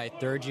be my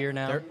 3rd year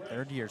now.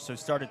 Third year. So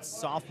started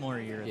sophomore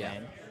year Yeah.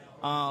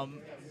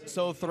 then.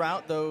 So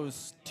throughout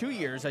those 2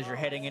 years, as you're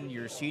heading into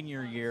your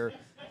senior year,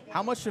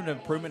 how much of an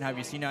improvement have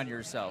you seen on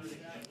yourself?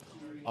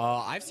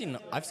 I've seen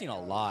a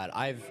lot.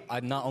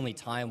 I'm not only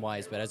time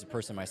wise, but as a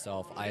person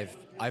myself,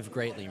 I've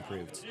greatly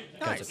improved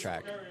because of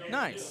track.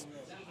 Nice.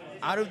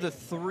 Out of the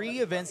 3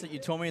 events that you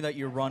told me that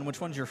you run, which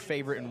one's your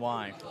favorite and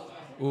why?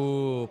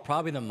 Ooh,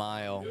 probably the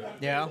mile.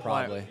 Yeah,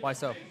 probably. Why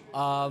so?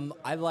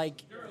 I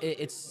like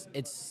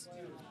it's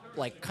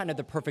like kind of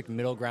the perfect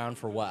middle ground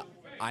for what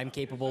I'm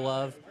capable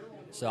of.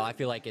 So I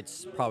feel like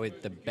it's probably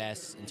the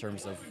best in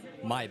terms of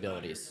my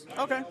abilities.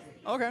 Okay.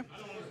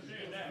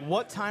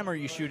 What time are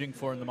you shooting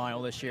for in the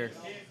mile this year?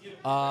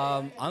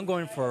 I'm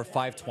going for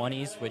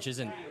 5:20s, which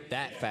isn't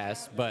that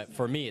fast, but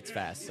for me it's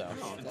fast. So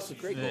That's a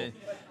great goal.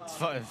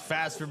 It's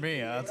fast for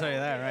me, I'll tell you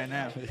that right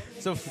now.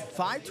 So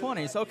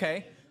 5:20s,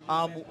 okay.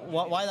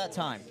 Why that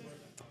time?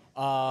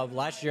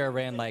 Last year I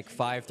ran like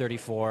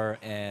 5:34,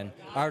 and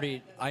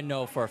I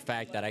know for a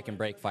fact that I can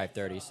break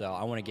 5:30. So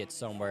I want to get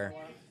somewhere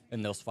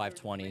in those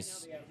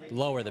 5:20s.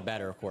 Lower the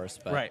better, of course.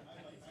 But. Right.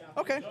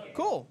 Okay,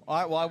 cool. All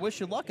right, well, I wish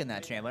you luck in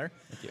that, Chandler.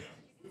 Thank you.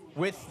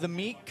 With the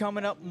meet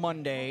coming up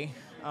Monday,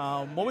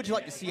 what would you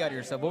like to see out of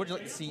yourself? What would you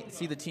like to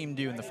see the team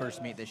do in the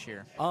first meet this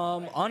year?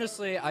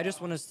 Honestly, I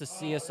just want us to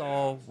see us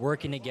all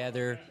working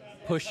together,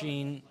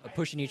 pushing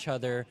each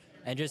other,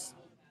 and just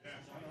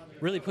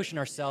really pushing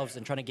ourselves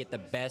and trying to get the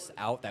best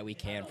out that we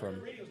can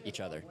from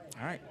each other.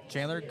 All right,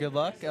 Chandler, good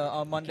luck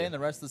on Monday and the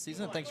rest of the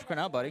season. Thanks for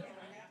coming out, buddy.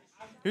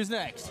 Who's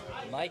next?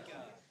 Mike.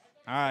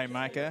 All right,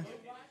 Micah,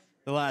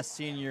 the last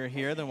senior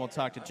here. Then we'll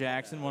talk to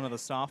Jackson, one of the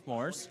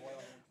sophomores.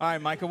 All right,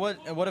 Micah,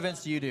 what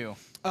events do you do?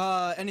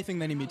 Anything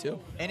they need me to.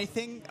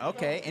 Anything?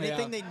 Okay,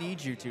 anything they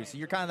need you to. So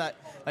you're kind of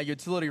that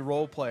utility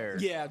role player.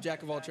 Yeah,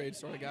 jack of all trades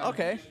sort of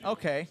guy.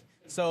 Okay.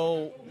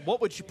 So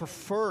what would you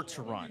prefer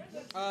to run?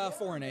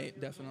 4 and 8,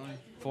 definitely.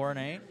 4 and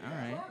 8. All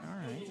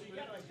right.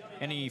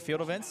 Any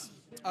field events?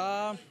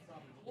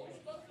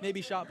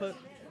 Maybe shot put.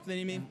 If they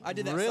need me. I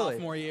did that Really?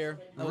 sophomore year.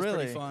 That was Really?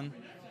 pretty fun.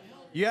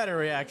 You had a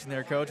reaction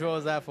there, Coach. What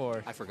was that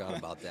for? I forgot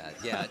about that.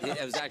 Yeah,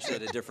 it was actually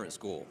at a different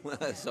school.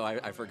 So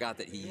I forgot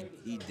that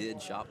he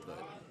did shot put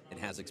and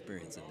has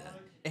experience in that.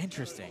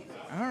 Interesting.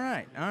 All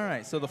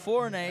right. So the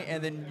 4 and 8,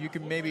 and then you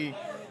can maybe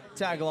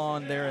tag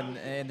along there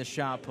in the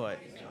shot put.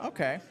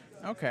 Okay.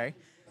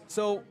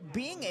 So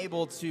being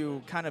able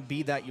to kind of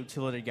be that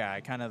utility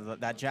guy, kind of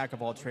that jack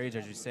of all trades,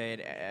 as you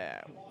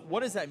said,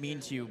 what does that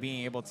mean to you,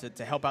 being able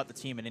to help out the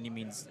team in any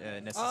means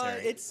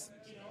necessary?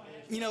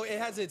 It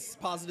has its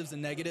positives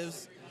and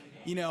negatives.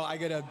 I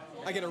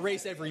gotta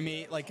race every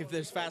meet. Like if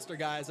there's faster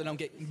guys, I don't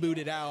get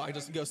booted out. I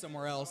just go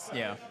somewhere else.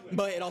 Yeah.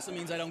 But it also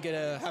means I don't get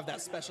to have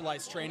that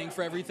specialized training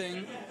for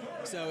everything.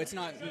 So it's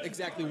not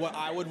exactly what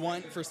I would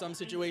want for some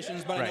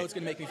situations, but I know it's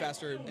gonna make me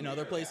faster in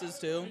other places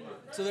too.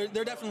 So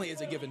there definitely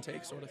is a give and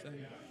take sort of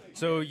thing.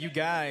 So you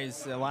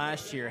guys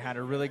last year had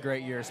a really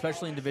great year,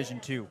 especially in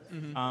Division II,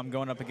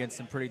 going up against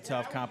some pretty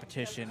tough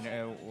competition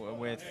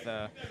with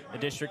the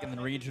district and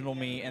the regional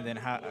meet, and then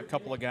a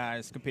couple of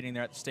guys competing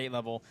there at the state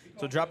level.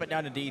 So drop it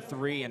down to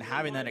D3 and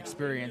having that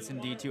experience in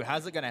D2,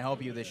 how's it going to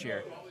help you this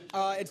year?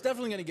 It's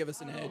definitely going to give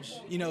us an edge.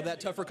 That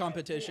tougher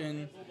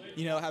competition,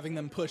 having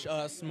them push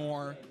us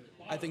more,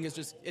 I think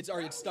it's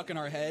already stuck in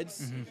our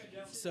heads.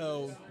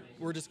 So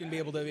we're just going to be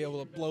able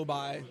to blow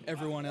by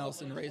everyone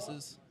else in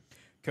races.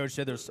 Coach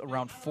said there's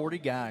around 40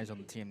 guys on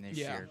the team this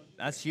year.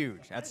 That's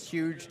huge. That's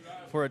huge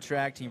for a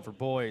track team for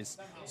boys.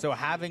 So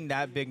having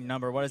that big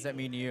number, what does that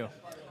mean to you?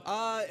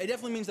 It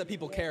definitely means that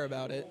people care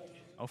about it.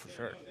 Oh, for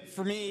sure.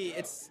 For me,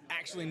 it's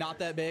actually not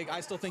that big. I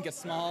still think it's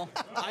small.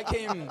 I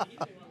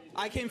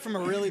came from a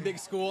really big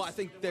school. I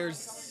think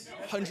there's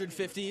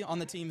 150 on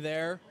the team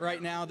there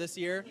right now this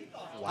year.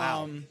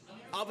 Wow.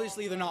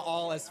 Obviously, they're not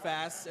all as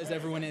fast as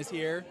everyone is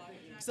here.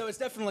 So it's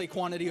definitely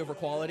quantity over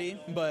quality,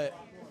 but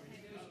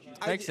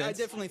I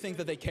definitely think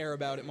that they care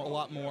about it a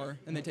lot more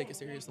and they take it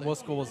seriously. What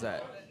school was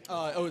that?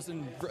 It's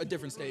in a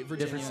different state,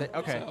 Virginia. Different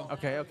state.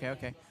 Okay.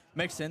 Okay.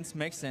 Makes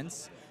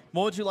sense.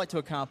 What would you like to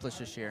accomplish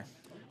this year?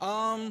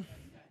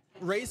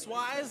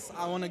 Race-wise,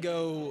 I want to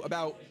go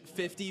about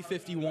 50,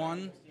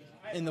 51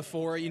 in the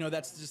 4.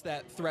 That's just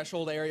that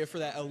threshold area for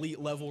that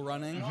elite level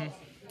running.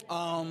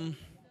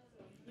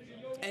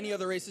 Any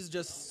other races,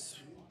 just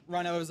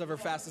run as ever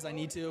fast as I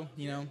need to,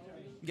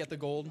 get the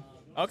gold.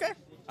 Okay.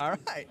 All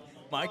right.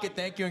 Micah,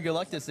 thank you and good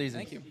luck this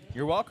season. Thank you.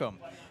 You're welcome.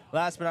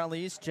 Last but not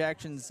least,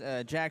 Jackson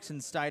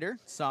Steiner,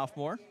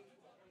 sophomore.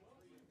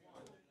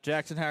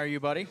 Jackson, how are you,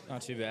 buddy?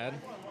 Not too bad.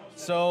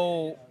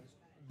 So,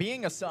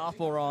 being a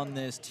sophomore on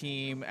this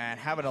team and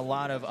having a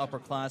lot of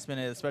upperclassmen,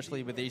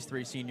 especially with these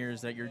 3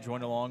 seniors that you're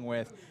joined along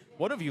with,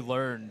 what have you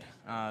learned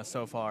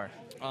so far?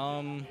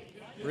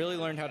 Really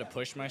learned how to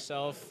push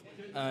myself,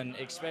 and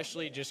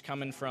especially just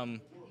coming from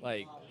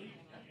the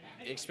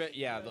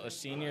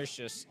seniors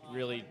just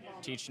really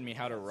teaching me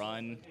how to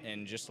run,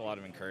 and just a lot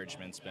of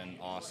encouragement's been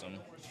awesome.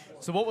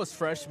 So what was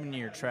freshman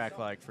year track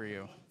like for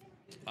you?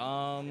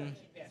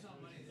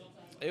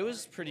 It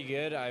was pretty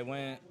good. I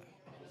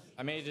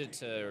made it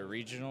to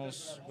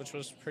regionals, which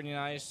was pretty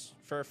nice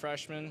for a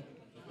freshman.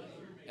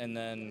 And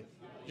then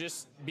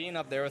Just being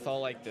up there with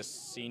all like the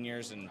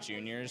seniors and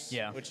juniors,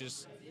 Yeah. which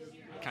is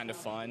kind of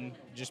fun.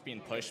 Just being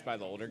pushed by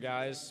the older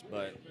guys,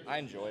 but I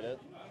enjoyed it.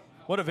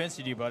 What events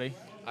did you do, buddy?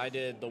 I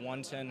did the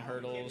 110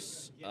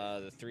 hurdles,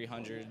 the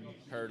 300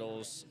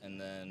 hurdles, and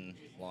then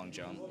long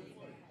jump.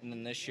 And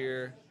then this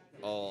year,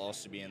 I'll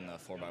also be in the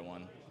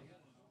 4x1.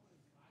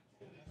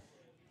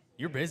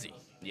 You're busy.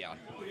 Yeah.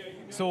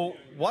 So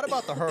what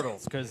about the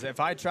hurdles? Because if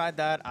I tried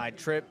that, I'd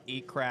trip,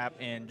 eat crap,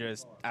 and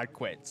I'd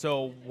quit.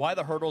 So why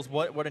the hurdles?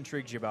 What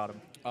intrigues you about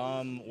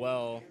them?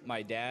 Well,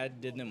 my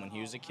dad did them when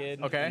he was a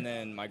kid. Okay. And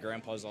then my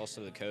grandpa's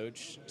also the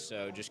coach,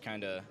 so just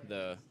kind of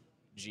the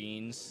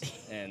genes,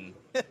 and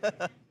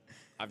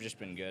I've just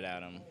been good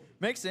at them.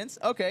 Makes sense.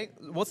 Okay.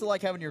 What's it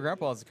like having your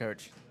grandpa as a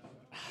coach?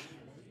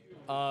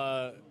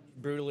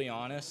 Brutally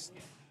honest,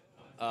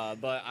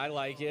 but I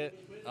like it.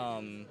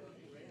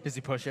 Does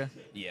he push you?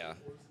 Yeah,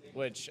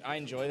 which I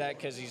enjoy that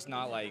because he's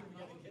not like,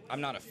 I'm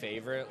not a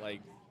favorite.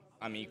 Like,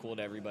 I'm equal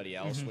to everybody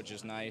else, which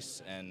is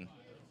nice, and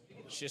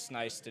it's just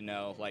nice to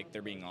know like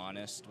they're being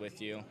honest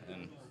with you.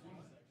 And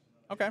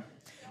Okay.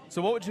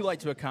 So what would you like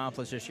to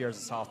accomplish this year as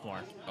a sophomore?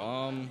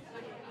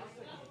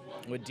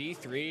 with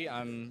D3,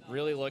 I'm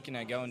really looking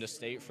at going to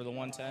state for the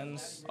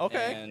 110s.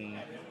 Okay. And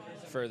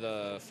for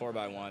the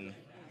 4x1,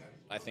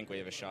 I think we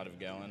have a shot of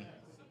going.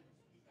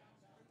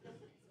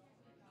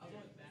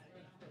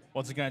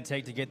 What's it going to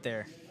take to get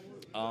there?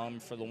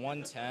 For the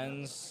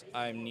 110s,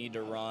 I need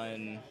to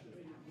run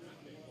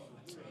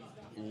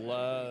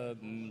low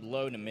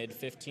to mid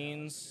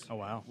 15s. Oh,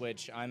 wow.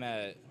 Which I'm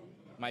at.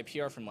 My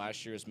PR from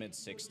last year was mid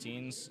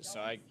 16s,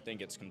 so I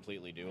think it's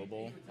completely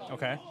doable.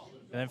 Okay.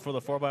 And then for the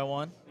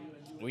 4x1?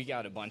 We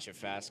got a bunch of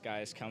fast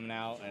guys coming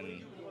out,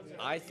 and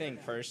I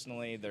think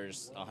personally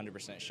there's a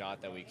 100%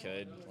 shot that we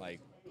could. Like,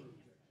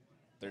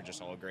 they're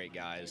just all great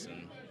guys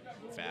and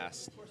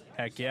fast.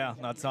 Heck yeah,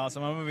 that's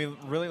awesome. I'm going to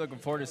be really looking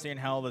forward to seeing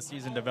how the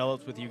season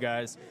develops with you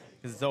guys,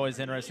 because it's always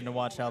interesting to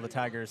watch how the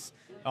Tigers,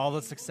 all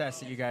the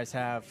success that you guys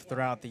have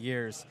throughout the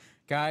years.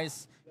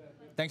 Guys,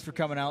 thanks for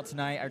coming out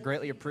tonight. I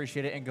greatly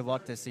appreciate it, and good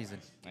luck this season.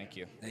 Thank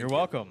you. You're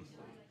welcome.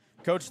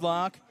 Coach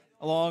Lauck,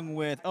 along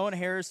with Owen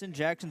Harrison,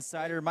 Jackson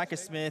Sider, Micah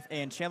Smith,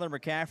 and Chandler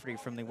McCafferty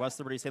from the West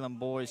Liberty-Salem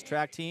Boys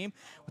Track team.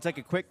 We'll take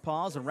a quick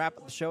pause and wrap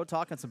up the show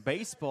talking some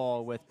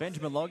baseball with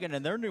Benjamin Logan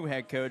and their new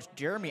head coach,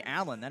 Jeremy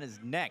Allen. That is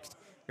next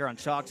here on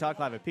Chalk Talk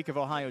Live at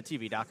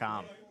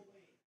PeakofOhioTV.com.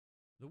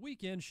 The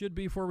weekend should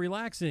be for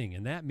relaxing,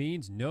 and that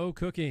means no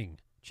cooking.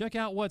 Check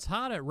out what's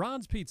hot at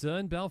Ron's Pizza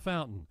in Bell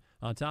Fountain.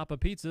 On top of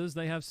pizzas,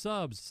 they have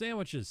subs,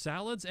 sandwiches,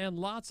 salads, and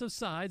lots of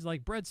sides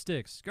like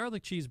breadsticks,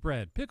 garlic cheese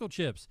bread, pickle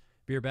chips,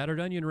 beer battered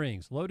onion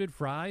rings, loaded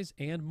fries,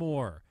 and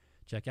more.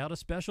 Check out a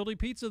specialty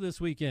pizza this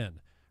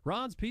weekend.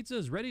 Ron's Pizza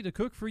is ready to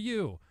cook for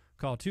you.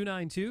 Call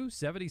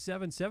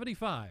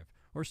 292-7775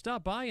 or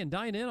stop by and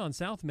dine in on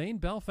South Main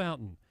Bell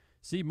Fountain.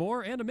 See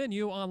more and a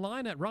menu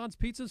online at Ron's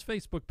Pizza's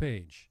Facebook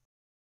page.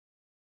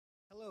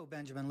 Hello,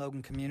 Benjamin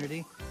Logan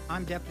community.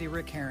 I'm Deputy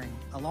Rick Herring.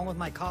 Along with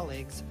my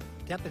colleagues,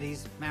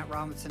 Deputies Matt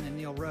Robinson and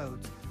Neil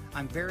Rhodes,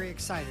 I'm very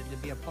excited to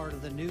be a part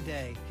of the new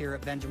day here at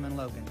Benjamin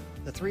Logan.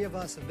 The three of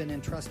us have been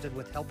entrusted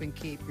with helping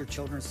keep your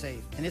children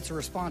safe, and it's a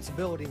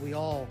responsibility we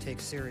all take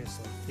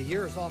seriously. The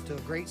year is off to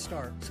a great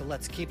start, so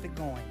let's keep it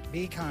going.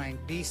 Be kind,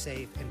 be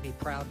safe, and be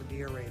proud to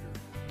be a Raider.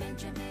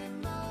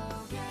 Benjamin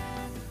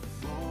Logan,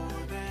 more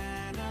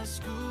than a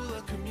school,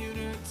 a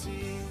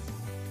community.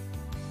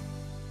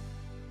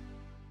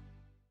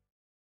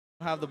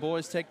 Have the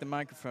boys take the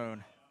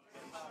microphone.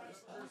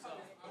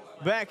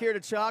 Back here to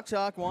Chalk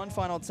Talk one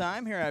final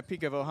time here at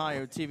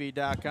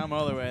PeakofOhioTV.com.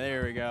 All the way,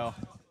 there we go.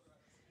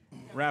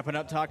 Wrapping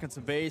up talking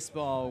some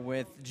baseball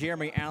with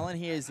Jeremy Allen.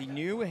 He is the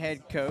new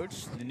head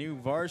coach, the new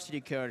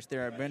varsity coach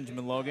there at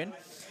Benjamin Logan.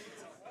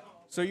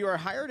 So you are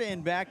hired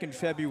in back in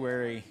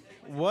February.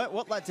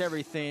 What led to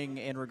everything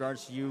in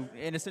regards to you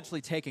and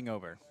essentially taking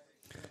over?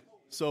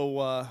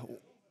 So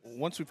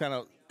once we found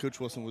out Coach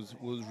Wilson was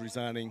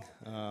resigning,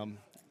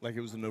 like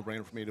it was a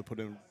no-brainer for me to put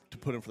him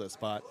for that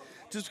spot,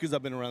 just because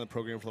I've been around the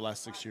program for the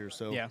last 6 years.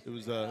 So yeah. it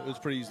was a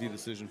pretty easy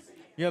decision.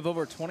 You have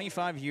over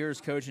 25 years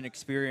coaching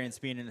experience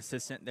being an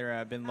assistant there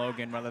at Ben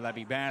Logan, whether that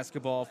be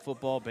basketball,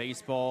 football,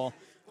 baseball,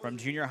 from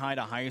junior high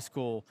to high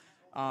school.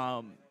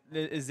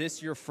 Is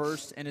this your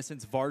first, in a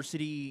sense,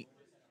 varsity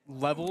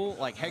level,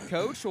 like head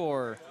coach,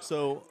 or?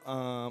 So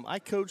I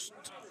coached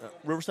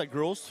Riverside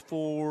Girls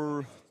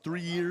for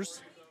 3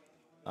 years.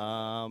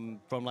 From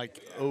like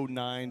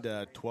 09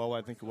 to 12,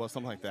 I think it was,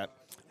 something like that.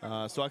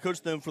 So I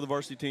coached them for the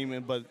varsity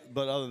team, but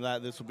other than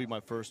that, this will be my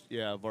first,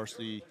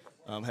 varsity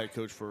head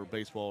coach for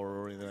baseball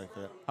or anything like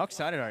that. How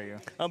excited are you?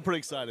 I'm pretty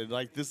excited.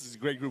 Like, this is a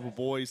great group of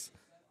boys.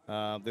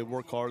 They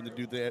work hard,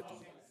 they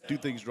do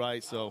things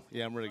right. So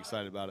yeah, I'm really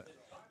excited about it.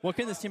 What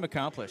can this team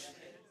accomplish?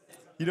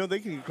 They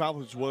can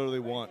accomplish whatever they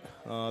want.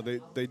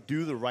 They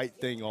do the right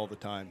thing all the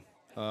time.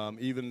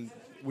 Even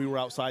we were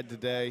outside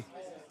today.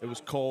 It was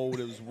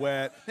cold, it was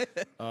wet,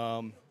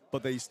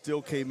 but they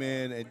still came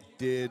in and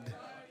did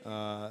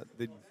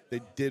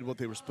they did what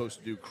they were supposed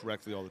to do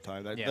correctly all the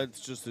time. Yeah. That's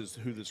just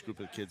who this group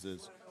of kids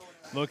is.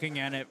 Looking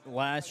at it,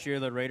 last year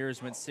the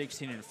Raiders went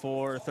 16-4,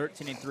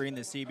 13-3 in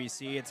the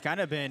CBC. It's kind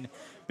of been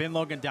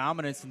Logan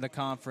dominance in the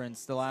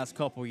conference the last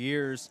couple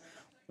years.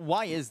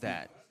 Why is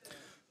that?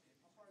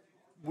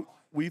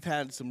 We've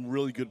had some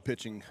really good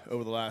pitching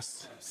over the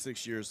last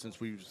 6 years since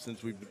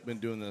we've been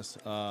doing this.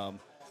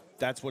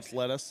 That's what's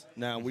led us.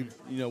 Now we've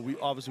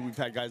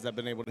had guys that have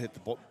been able to hit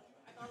the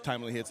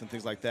timely hits and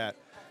things like that.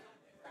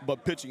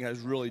 But pitching has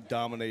really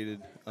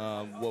dominated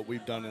what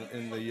we've done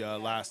in the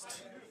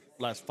last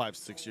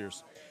 5-6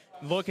 years.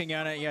 Looking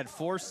at it, you had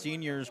 4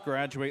 seniors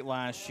graduate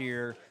last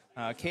year: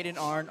 Caden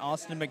Arnn,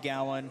 Austin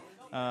McGowan,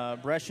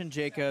 Brescian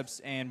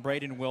Jacobs, and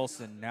Braden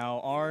Wilson.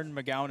 Now, Arnn,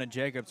 McGowan, and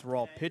Jacobs were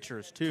all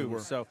pitchers too.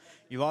 So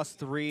you lost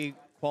 3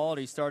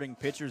 quality starting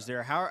pitchers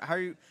there. How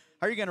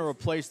are you going to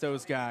replace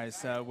those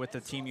guys with the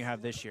team you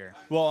have this year?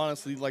 Well,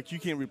 honestly, you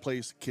can't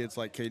replace kids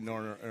like Caden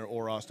Arnn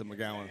or Austin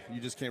McGowan.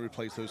 You just can't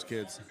replace those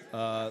kids.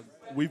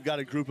 We've got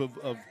a group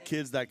of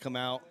kids that come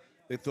out.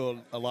 They throw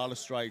a lot of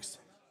strikes.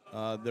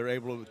 They're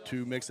able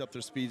to mix up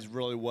their speeds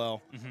really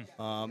well.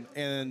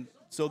 And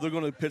so they're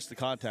going to pitch the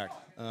contact.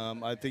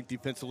 I think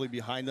defensively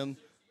behind them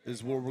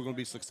is where we're going to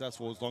be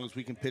successful. As long as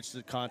we can pitch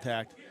the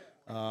contact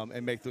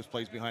and make those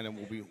plays behind them,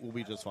 we'll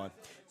be just fine.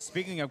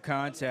 Speaking of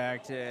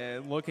contact,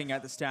 looking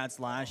at the stats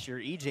last year,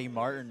 E.J.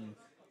 Martin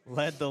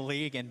led the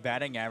league in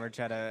batting average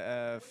at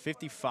a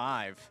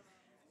 55.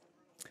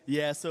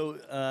 Yeah, so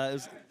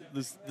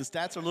the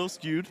stats are a little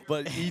skewed,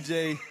 but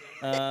EJ,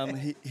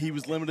 he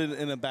was limited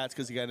in the bats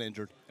because he got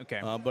injured.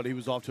 Okay. But he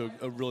was off to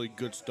a really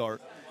good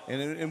start,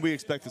 and we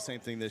expect the same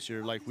thing this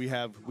year. Like we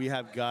have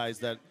guys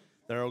that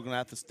are going to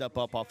have to step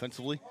up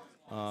offensively.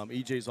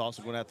 EJ's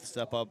also going to have to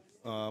step up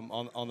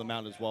on the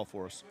mound as well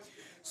for us.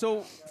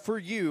 So for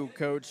you,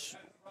 Coach,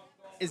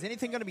 is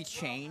anything going to be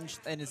changed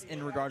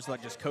in regards to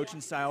just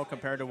coaching style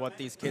compared to what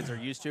these kids are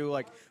used to?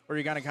 Or are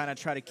you going to kind of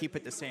try to keep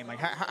it the same?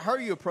 How are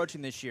you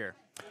approaching this year?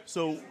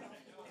 So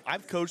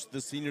I've coached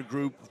the senior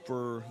group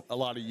for a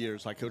lot of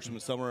years. I coached them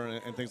in summer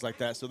and things like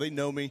that, so they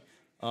know me.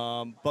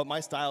 But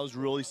my style is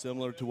really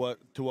similar to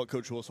what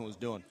Coach Wilson was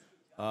doing.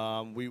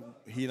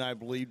 He and I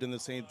believed in the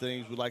same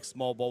things. We like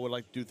small ball. We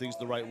like to do things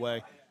the right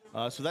way.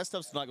 So that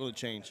stuff's not going to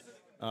change.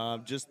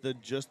 Just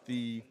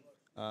the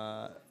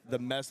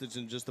message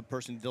and just the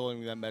person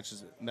delivering that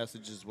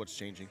message is what's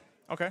changing.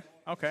 Okay.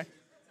 I'm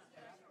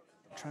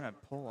trying to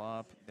pull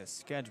up the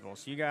schedule.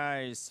 So you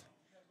guys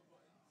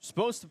are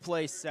supposed to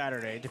play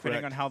Saturday,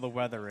 depending on how the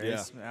weather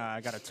is. Yeah.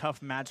 I got a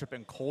tough matchup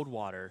in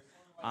Coldwater.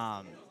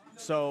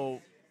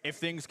 So if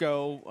things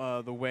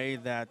go the way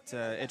that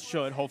it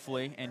should,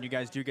 hopefully, and you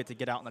guys do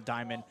get out in the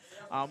diamond,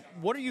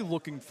 what are you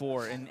looking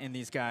for in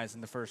these guys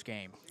in the first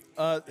game?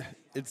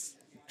 It's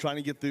trying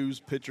to get those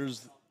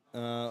pitchers,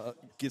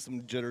 get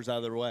some jitters out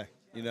of their way.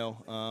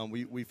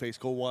 We face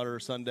Coldwater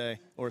Sunday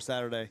or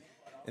Saturday,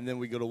 and then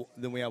we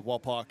have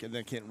Wapak and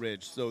then Kent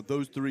Ridge. So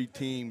those 3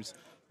 teams,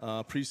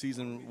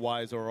 preseason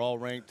wise, are all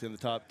ranked in the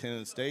top 10 in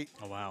the state.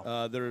 Oh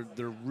wow!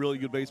 They're really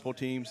good baseball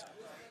teams.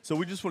 So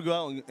we just want to go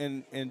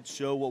out and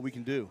show what we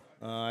can do.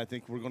 I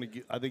think we're going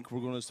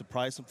to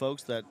surprise some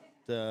folks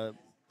that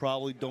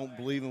probably don't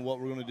believe in what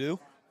we're going to do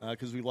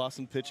because we lost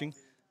some pitching.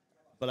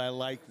 But I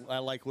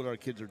like what our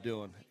kids are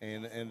doing,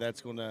 and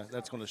that's going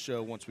to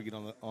show once we get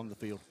on the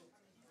field.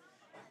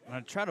 I'm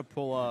going to try to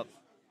pull up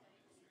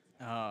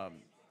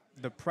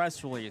the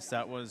press release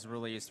that was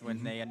released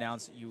when they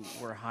announced you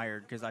were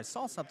hired, because I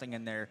saw something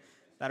in there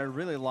that I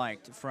really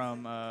liked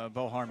from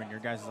Bo Harmon, your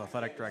guys'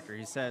 athletic director.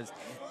 He says,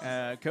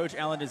 Coach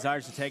Allen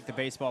desires to take the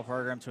baseball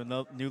program to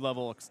a new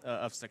level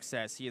of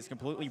success. He is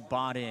completely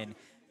bought in,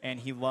 and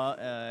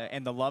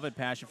and the love and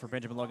passion for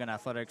Benjamin Logan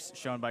athletics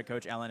shown by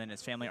Coach Allen and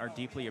his family are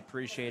deeply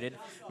appreciated.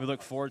 We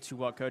look forward to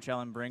what Coach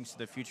Allen brings to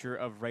the future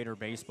of Raider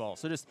baseball.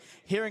 So just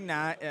hearing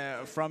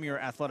that from your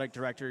athletic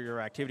director, your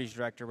activities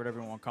director, whatever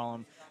you want to call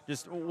him,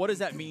 just what does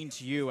that mean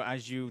to you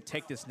as you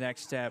take this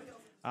next step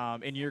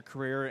in your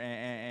career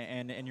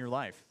and in your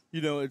life?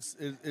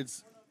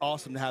 It's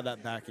awesome to have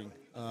that backing.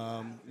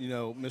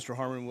 Mr.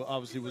 Harmon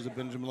obviously was a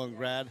Benjamin Logan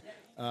grad,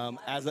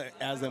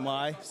 as am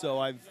I. So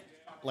I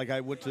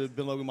went to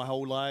Ben Logan my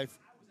whole life,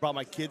 brought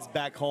my kids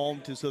back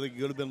home so they could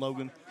go to Ben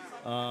Logan.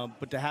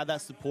 But to have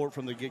that support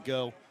from the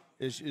get-go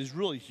is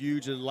really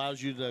huge. It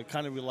allows you to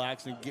kind of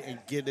relax and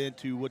get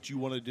into what you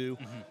want to do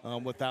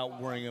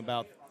without worrying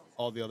about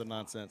all the other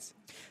nonsense.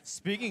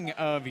 Speaking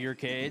of your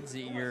kids,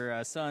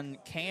 your son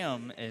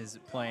Cam is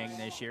playing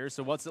this year.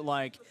 So what's it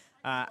like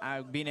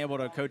being able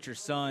to coach your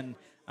son?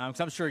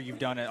 Because I'm sure you've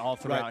done it all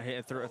throughout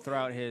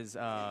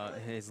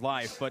his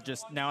life, but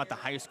just now at the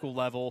high school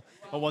level,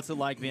 what's it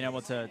like being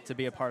able to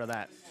be a part of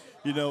that?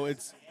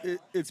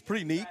 It's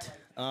pretty neat.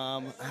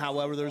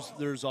 However,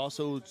 there's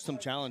also some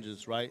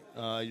challenges, right?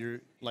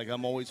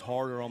 I'm always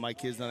harder on my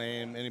kids than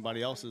I am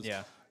anybody else's.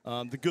 Yeah.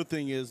 The good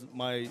thing is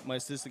my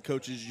assistant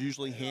coaches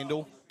usually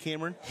handle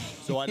Cameron,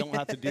 so I don't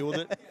have to deal with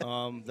it.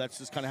 That's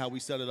just kind of how we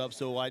set it up,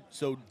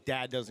 so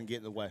Dad doesn't get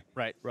in the way.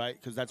 Right. Right,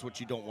 because that's what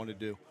you don't want to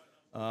do.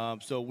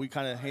 So we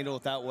kind of handle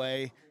it that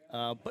way.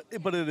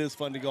 But it is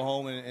fun to go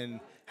home and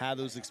have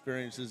those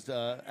experiences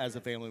as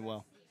a family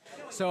well.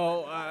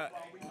 So,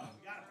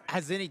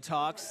 has any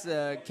talks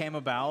came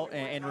about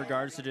in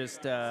regards to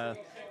just,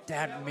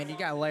 Dad, man, you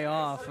got to lay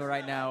off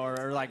right now,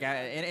 or like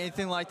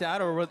anything like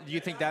that? Or do you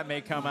think that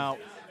may come out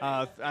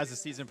as the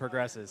season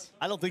progresses?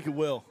 I don't think it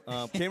will.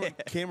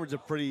 Cameron's a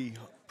pretty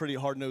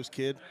hard-nosed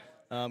kid.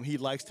 He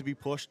likes to be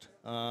pushed,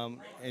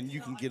 and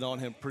you can get on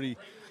him pretty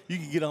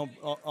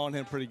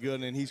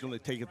good, and he's going to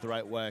take it the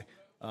right way.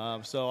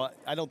 So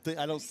I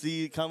don't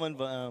see it coming,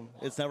 but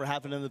it's never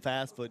happened in the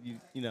past. But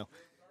you know,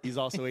 he's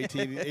also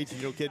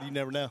 18-year-old kid. You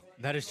never know.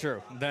 That is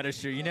true. That is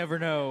true. You never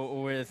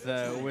know with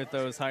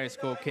those high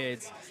school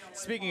kids.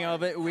 Speaking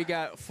of it, we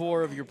got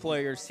 4 of your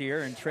players here,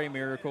 and Trey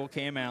Miracle,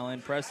 Cam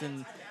Allen,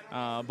 Preston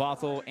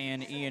Bothell,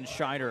 and Ian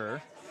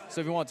Scheiderer. So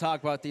if you want to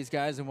talk about these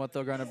guys and what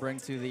they're going to bring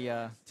to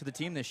the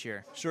team this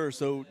year. Sure.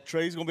 So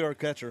Trey's going to be our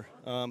catcher.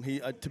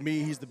 To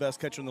me, he's the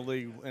best catcher in the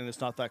league, and it's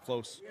not that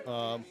close.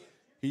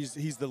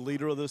 He's the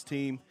leader of this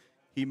team.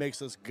 He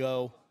makes us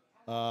go.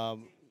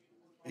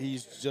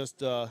 He's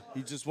just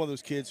one of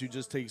those kids who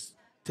just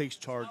takes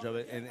charge of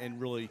it and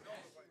really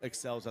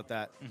excels at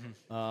that.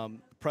 Mm-hmm.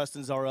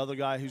 Preston's our other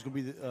guy who's going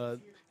to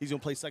be he's going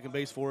to play second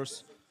base for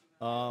us.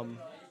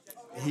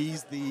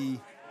 He's the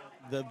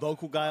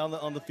vocal guy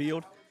on the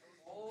field.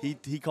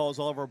 He calls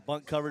all of our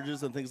bunt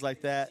coverages and things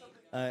like that,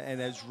 and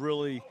has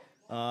really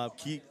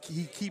he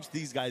keeps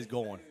these guys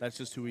going. That's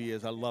just who he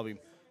is. I love him.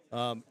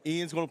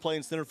 Ian's going to play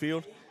in center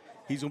field.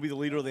 He's going to be the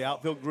leader of the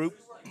outfield group,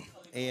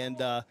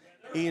 and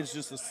Ian's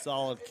just a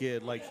solid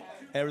kid. Like,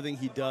 everything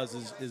he does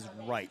is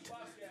right.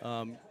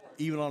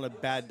 Even on a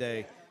bad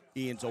day,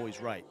 Ian's always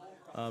right.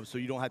 So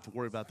you don't have to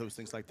worry about those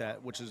things like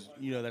that, which is,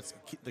 that's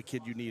the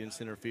kid you need in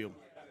center field.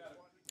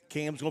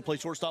 Cam's going to play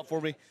shortstop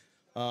for me.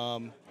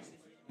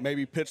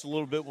 Maybe pitch a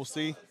little bit, we'll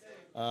see.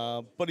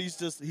 But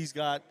he's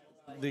got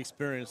the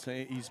experience.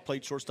 He's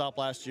played shortstop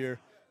last year.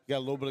 He got a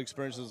little bit of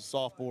experience as a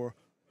sophomore.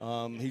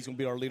 He's going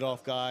to be our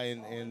leadoff guy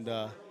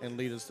and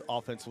lead us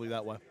offensively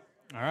that way.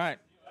 All right.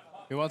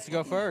 Who wants to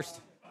go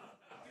first?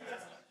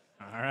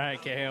 All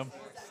right, Cam.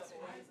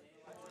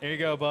 Here you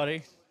go,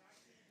 buddy.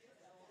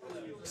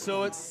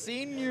 So it's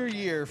senior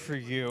year for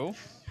you.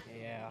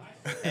 Yeah.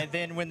 And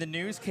then when the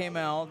news came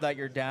out that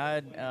your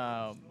dad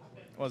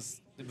was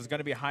going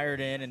to be hired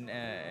in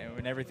and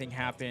when everything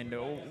happened,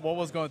 what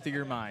was going through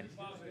your mind?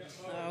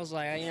 I was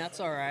like, that's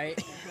all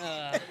right.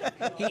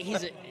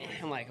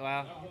 I'm like,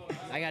 wow,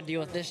 I got to deal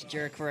with this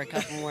jerk for a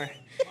couple more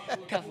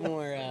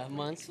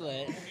months,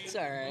 but it's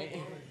all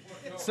right.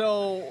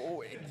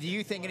 So, do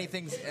you think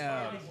anything's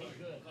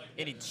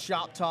any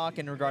shop talk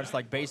in regards to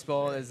like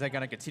baseball? Is that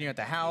going to continue at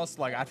the house?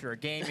 Like after a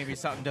game, maybe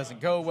something doesn't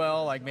go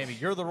well. Like maybe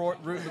you're the root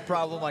of the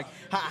problem. Like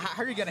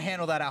how are you going to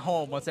handle that at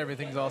home once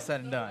everything's all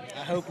said and done?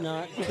 I hope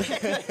not.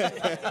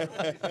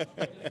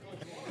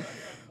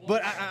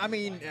 But I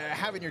mean,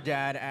 having your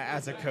dad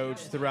as a coach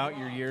throughout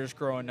your years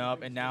growing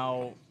up, and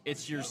now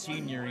it's your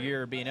senior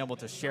year, being able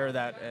to share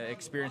that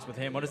experience with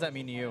him. What does that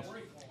mean to you?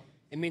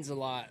 It means a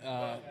lot.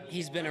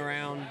 He's been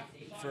around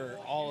for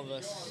all of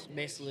us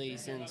basically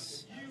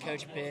since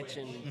Coach Pitch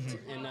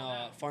and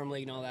now Farm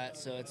League and all that.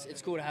 So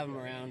it's cool to have him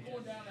around.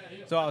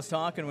 So I was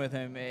talking with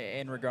him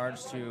in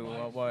regards to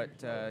what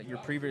your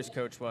previous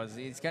coach was.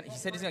 He said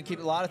he's going to keep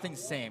a lot of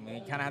things the same.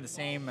 He kind of had the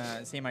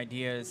same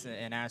ideas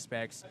and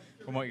aspects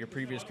from what your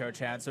previous coach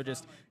had. So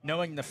just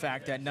knowing the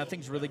fact that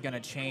nothing's really going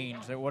to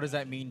change, what does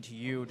that mean to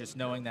you? Just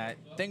knowing that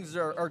things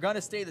are going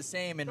to stay the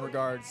same in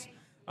regards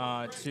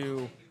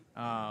to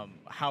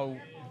how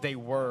they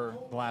were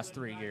the last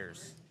 3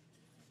 years.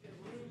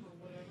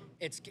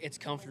 It's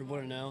comfortable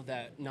to know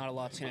that not a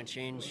lot's going to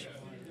change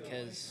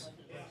because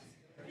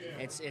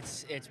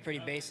it's pretty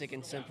basic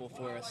and simple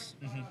for us.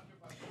 Mm-hmm.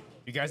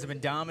 You guys have been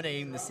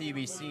dominating the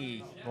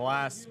CBC the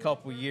last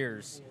couple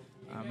years.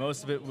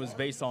 Most of it was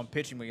based on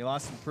pitching, but you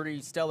lost some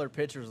pretty stellar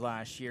pitchers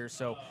last year.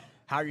 So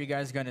how are you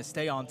guys going to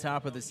stay on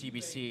top of the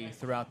CBC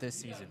throughout this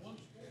season?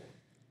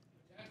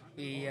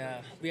 We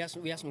have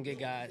some good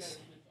guys.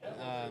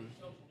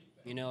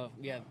 We have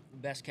the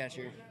best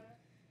catcher.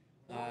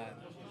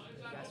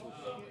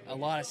 A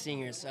lot of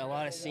seniors.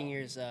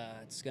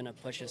 It's going to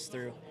push us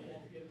through.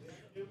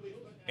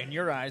 In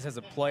your eyes, as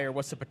a player,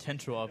 what's the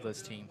potential of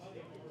this team?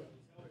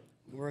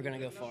 We're going to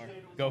go far.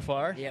 Go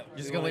far? Yep. You're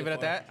just going to leave it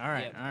at that? All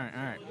right, yep.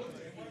 all right.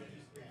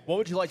 What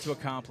would you like to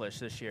accomplish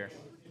this year?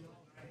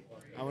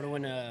 I want to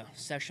win a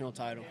sectional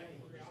title.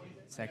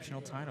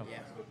 Sectional title?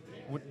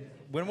 Yeah.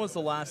 When was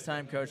the last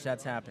time, Coach,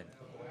 that's happened?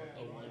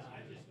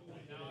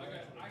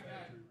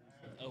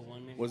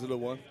 01 maybe. Was it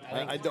 01?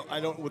 I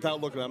don't.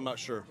 Without looking, I'm not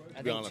sure.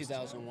 I think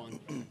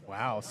 2001.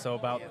 Wow, so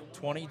about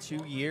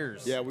 22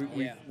 years. Yeah,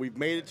 we've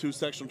made it to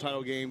sectional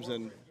title games,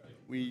 and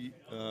we've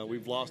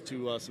lost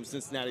to some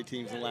Cincinnati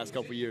teams in the last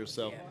couple of years.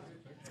 So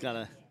it's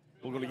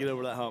we're going to get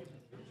over that hump.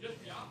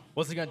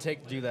 What's it going to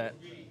take to do that?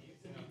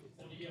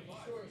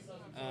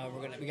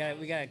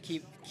 We gotta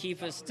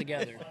keep us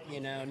together.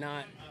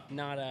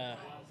 Not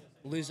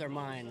lose our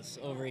minds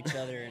over each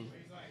other, and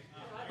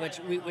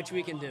which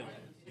we can do.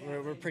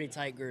 we're a pretty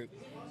tight group.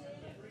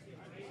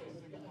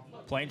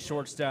 Playing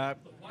shortstop,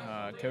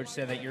 Coach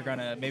said that you're going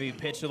to maybe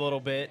pitch a little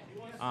bit.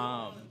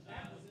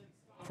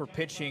 For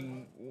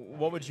pitching,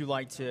 what would you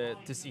like to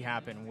see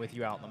happen with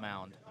you out on the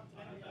mound?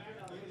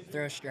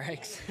 Throw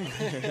strikes.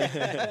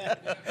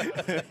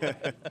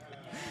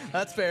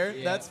 That's fair.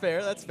 Yeah. That's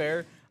fair. That's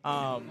fair.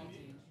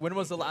 When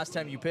was the last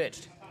time you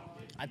pitched?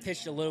 I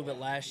pitched a little bit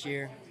last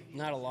year,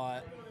 not a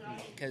lot,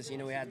 because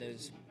we had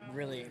those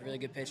really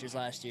good pitchers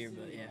last year.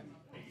 But yeah.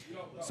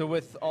 So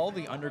with all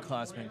the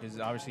underclassmen, because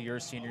obviously you're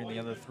a senior and the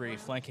other three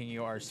flanking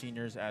you are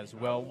seniors as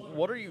well,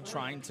 what are you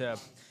trying to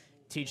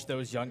teach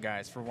those young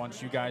guys for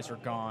once you guys are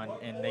gone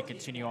and they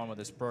continue on with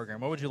this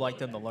program? What would you like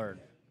them to learn?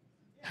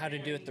 How to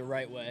do it the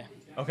right way.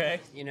 Okay.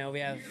 We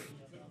have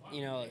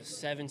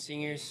 7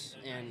 seniors,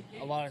 and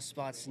a lot of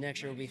spots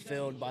next year will be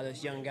filled by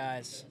those young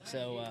guys.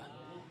 So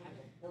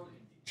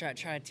try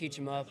to teach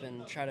them up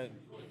and try to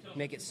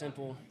make it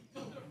simple.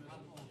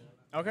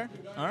 Okay.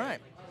 All right.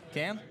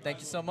 Cam, thank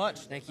you so much.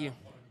 Thank you.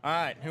 All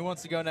right. Who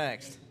wants to go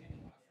next?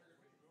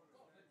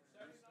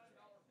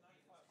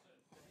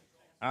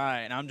 All right.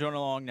 And I'm joined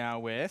along now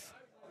with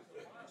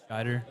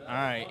Schneider. All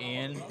right,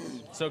 Ian.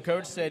 So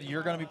Coach said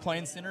you're going to be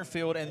playing center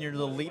field and you're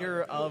the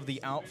leader of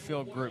the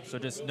outfield group. So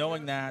just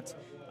knowing that,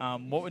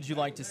 what would you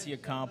like to see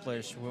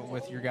accomplished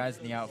with your guys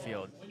in the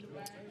outfield?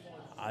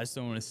 I just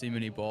don't want to see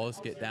many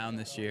balls get down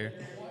this year.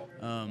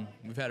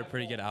 We've had a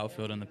pretty good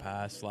outfield in the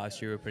past.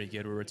 Last year we were pretty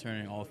good. We're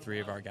returning all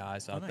 3 of our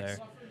guys out there.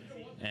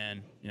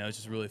 And, it's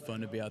just really fun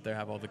to be out there,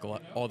 have all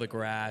the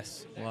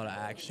grass, a lot of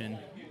action.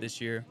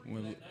 This year,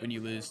 when you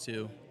lose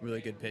 2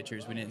 really good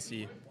pitchers, we didn't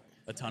see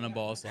a ton of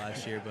balls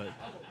last year, but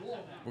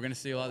we're going to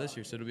see a lot this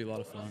year, so it'll be a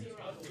lot of fun.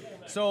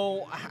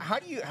 So how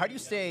do you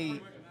stay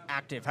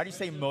active? How do you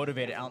stay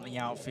motivated out in the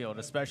outfield,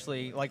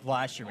 especially like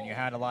last year when you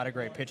had a lot of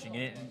great pitching?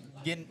 You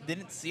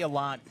didn't see a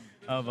lot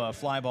of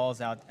fly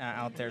balls out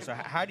there. So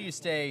how do you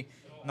stay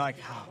like,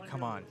 oh,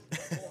 come on,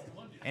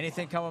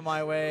 anything coming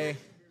my way?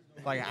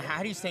 Like,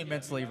 how do you stay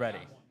mentally ready?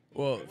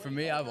 Well, for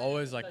me, I've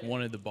always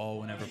wanted the ball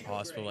whenever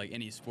possible. Like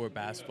any sport,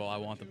 basketball, I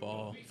want the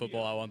ball.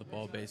 Football, I want the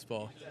ball.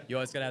 Baseball, you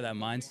always gotta have that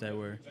mindset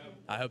where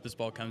I hope this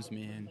ball comes to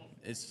me. And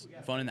it's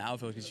fun in the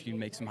outfield because you can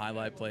make some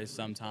highlight plays.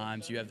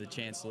 Sometimes you have the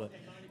chance to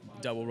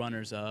double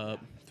runners up,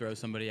 throw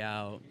somebody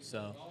out.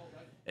 So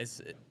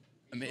it's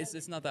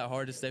not that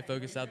hard to stay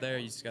focused out there.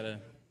 You just gotta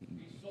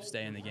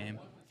stay in the game.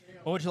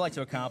 What would you like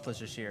to accomplish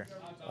this year?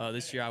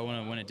 This year I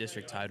want to win a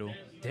district title.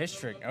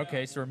 District,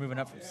 okay, so we're moving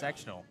up from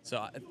sectional. So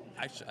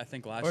I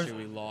think last year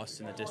we lost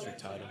in the district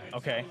title.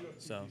 Okay.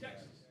 So.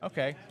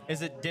 Okay.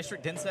 Is it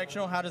district then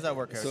sectional? How does that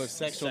work? So it's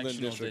sectional then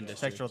district.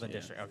 Sectional then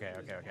district. Okay.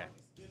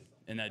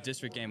 And that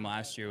district game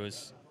last year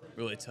was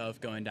really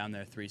tough, going down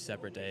there 3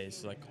 separate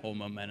days, whole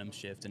momentum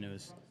shift, and it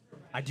was.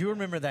 I do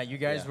remember that you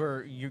guys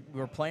were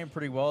playing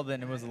pretty well.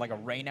 Then it was like a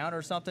rain out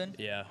or something.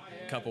 Yeah,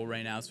 a couple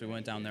rain outs. We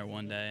went down there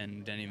one day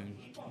and didn't even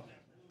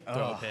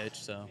throw a pitch.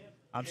 So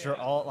I'm sure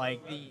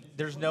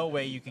there's no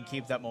way you can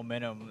keep that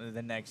momentum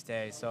the next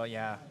day. So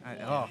yeah,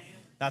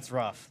 that's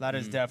rough. That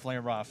is definitely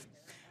rough.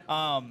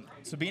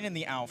 So being in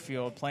the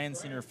outfield, playing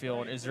center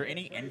field, is there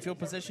any infield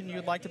position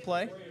you'd like to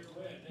play?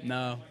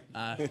 No,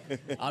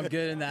 I'm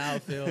good in the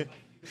outfield.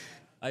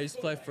 I used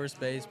to play first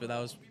base, but that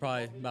was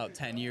probably about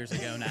 10 years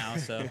ago now.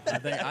 So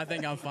I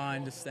think I'm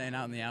fine just staying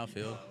out in the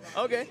outfield.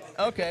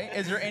 Okay.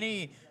 Is there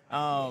any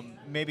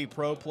maybe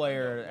pro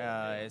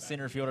player,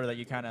 center fielder that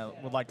you kind of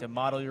would like to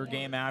model your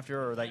game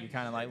after, or that you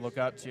kind of look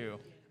up to?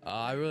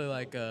 I really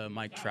like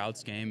Mike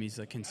Trout's game. He's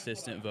a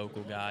consistent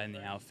vocal guy in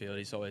the outfield.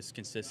 He's always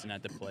consistent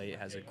at the plate,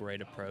 has a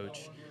great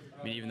approach.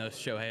 I mean, even though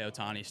Shohei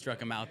Ohtani struck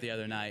him out the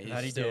other night,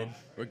 he's still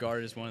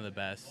regarded as one of the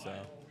best. So.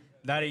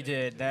 That he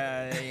did.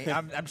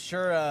 I'm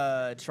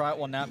sure Trout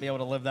will not be able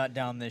to live that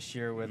down this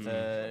year with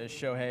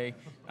Shohei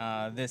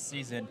this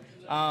season.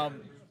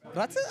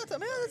 That's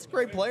a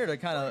great player to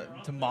kind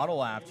of to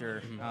model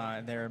after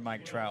there,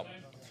 Mike Trout.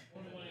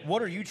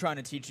 What are you trying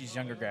to teach these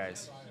younger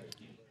guys?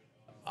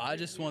 I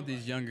just want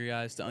these younger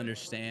guys to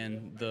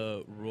understand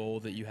the role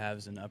that you have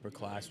as an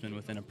upperclassman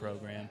within a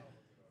program.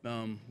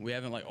 We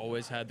haven't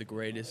always had the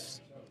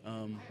greatest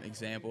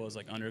example as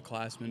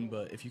underclassmen,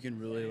 but if you can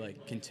really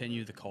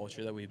continue the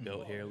culture that we've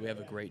built here, we have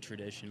a great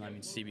tradition. I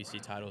mean,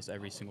 CBC titles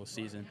every single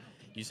season.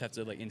 You just have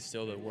to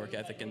instill the work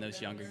ethic in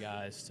those younger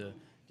guys to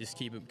just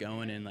keep it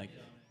going and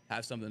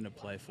have something to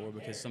play for,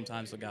 because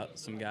sometimes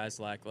some guys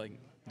lack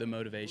the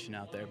motivation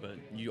out there, but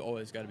you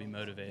always got to be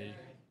motivated.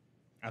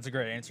 That's a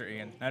great answer,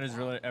 Ian. That is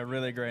really a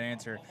really great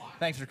answer.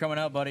 Thanks for coming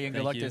out, buddy, and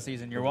good luck this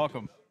season. You're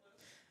welcome.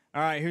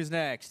 All right, who's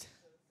next?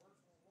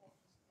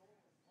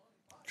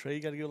 Trey, you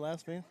got to go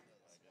last, man.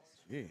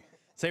 Gee.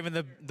 Saving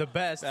the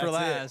best for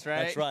last,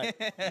 right? That's right.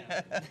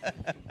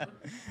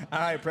 All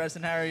right,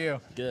 Preston, how are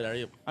you? Good, how are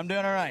you? I'm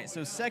doing all right.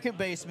 So second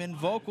baseman,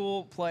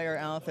 vocal player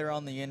out there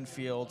on the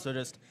infield. So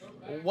just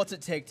what's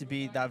it take to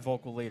be that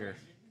vocal leader?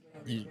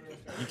 You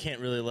can't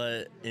really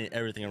let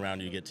everything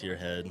around you get to your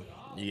head.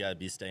 You got to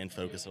be staying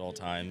focused at all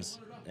times,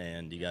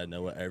 and you got to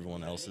know what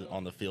everyone else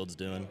on the field's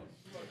doing.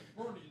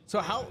 So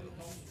how,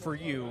 for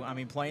you, I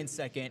mean, playing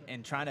second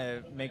and trying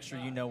to make sure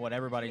you know what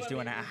everybody's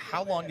doing,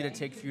 how long did it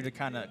take for you to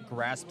kind of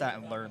grasp that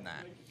and learn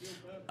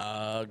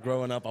that?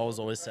 Growing up, I was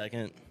always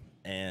second,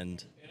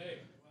 and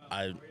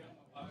I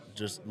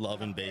just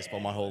loving baseball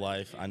my whole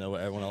life. I know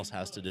what everyone else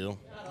has to do.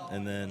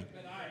 And then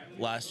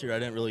last year, I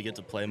didn't really get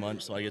to play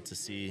much, so I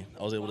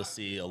was able to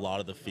see a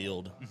lot of the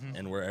field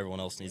and where everyone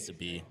else needs to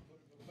be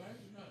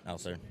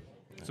out there.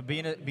 So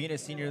being a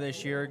senior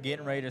this year,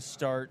 getting ready to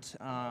start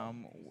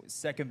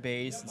second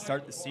base and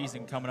start the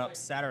season coming up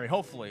Saturday,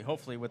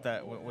 hopefully with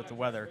the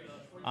weather.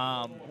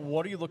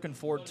 What are you looking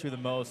forward to the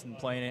most in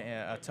playing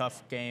a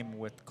tough game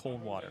with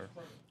cold water?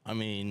 I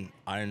mean,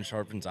 iron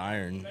sharpens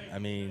iron. I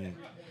mean,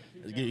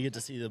 you get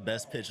to see the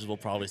best pitches we'll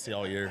probably see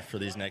all year for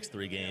these next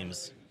 3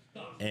 games.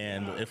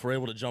 And if we're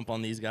able to jump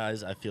on these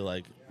guys, I feel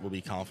like we'll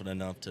be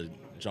confident enough to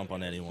jump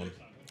on anyone.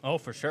 Oh,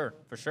 for sure.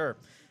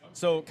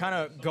 So kind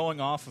of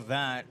going off of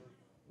that,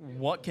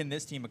 what can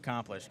this team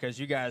accomplish? Because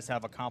you guys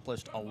have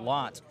accomplished a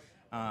lot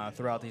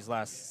throughout these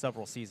last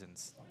several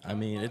seasons. I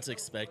mean, it's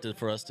expected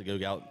for us to go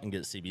out and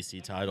get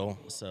CBC title,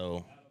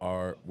 so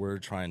we're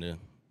trying to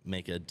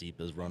make a deep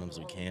as run as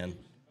we can.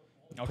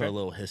 Okay. Put a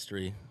little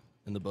history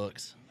in the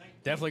books.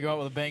 Definitely go out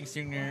with a bang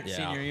senior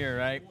year,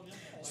 right?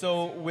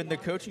 So when the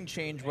coaching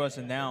change was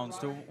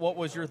announced, what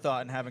was your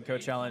thought in having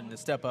Coach Allen to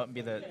step up and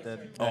be the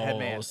head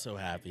man? I was so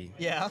happy.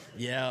 Yeah?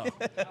 Yeah.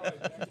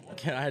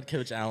 I had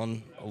Coach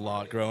Allen a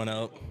lot growing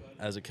up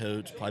as a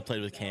coach. I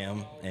played with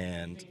Cam,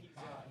 and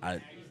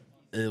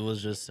it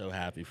was just so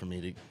happy for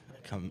him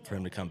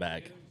to come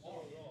back.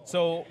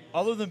 So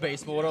other than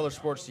baseball, what other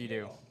sports do you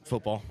do?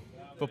 Football.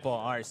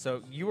 All right.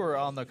 So you were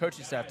on the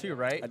coaching staff too,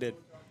 right? I did.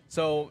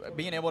 So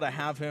being able to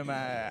have him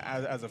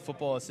as a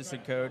football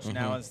assistant coach,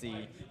 now as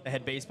the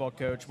head baseball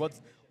coach,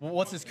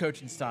 what's his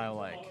coaching style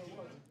like?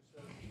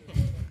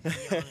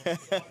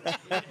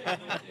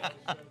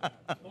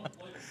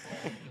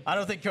 I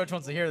don't think Coach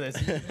wants to hear this.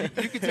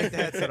 You can take the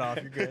headset off.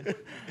 You're good.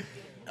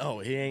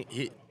 Oh,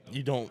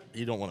 you don't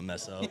want to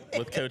mess up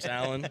with Coach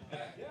Allen.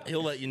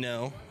 He'll let you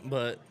know,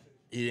 but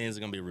he ain't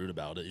gonna be rude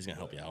about it. He's gonna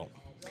help you out.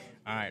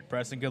 All right,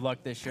 Preston. Good luck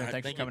this year. All right,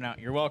 Thanks for thank coming you. out.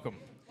 You're welcome.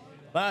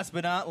 Last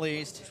but not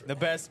least, the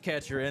best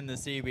catcher in the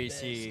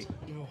CBC,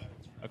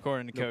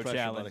 according to No Coach pressure,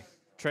 Allen, buddy.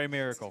 Trey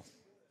Miracle.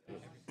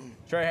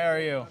 Trey, how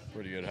are you?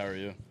 Pretty good. How are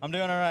you? I'm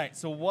doing all right.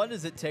 So what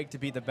does it take to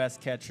be the best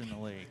catcher in the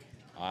league?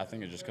 I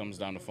think it just comes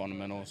down to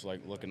fundamentals, like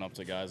looking up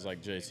to guys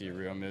like JT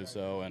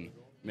Realmuto and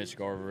Mitch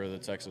Garver, the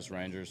Texas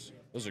Rangers.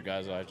 Those are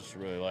guys I just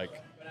really like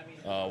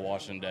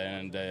watching day in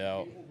and day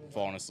out,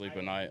 falling asleep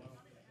at night,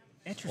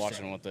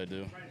 watching what they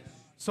do.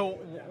 So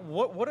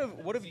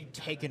what have you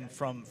taken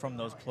from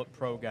those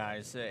pro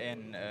guys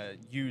and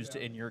used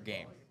in your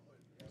game?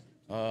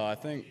 I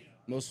think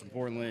most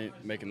importantly,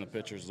 making the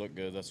pitchers look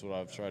good. That's what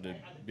I've tried to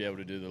be able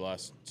to do the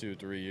last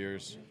 2-3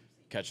 years,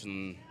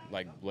 catching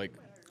like Blake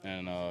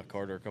and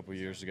Carter a couple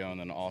years ago, and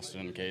then Austin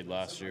and Cade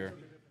last year.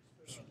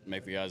 Just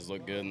make the guys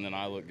look good, and then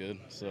I look good.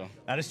 So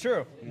that is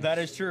true. That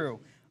is true.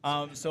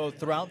 So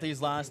throughout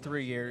these last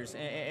 3 years,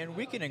 and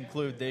we can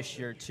include this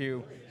year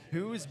too,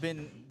 who's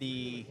been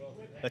the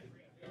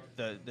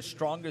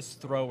strongest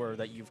thrower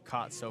that you've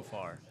caught so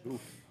far?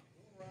 Oof.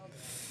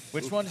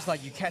 Which one is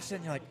like you catch it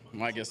and you're like,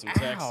 might get some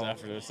texts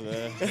after this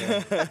today.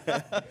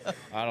 So.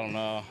 I don't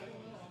know.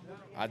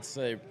 I'd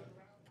say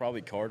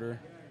probably Carter.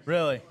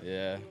 Really?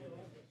 Yeah.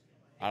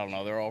 I don't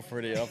know. They're all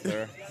pretty up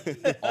there.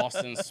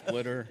 Austin's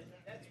splitter,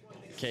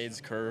 Cade's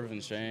curve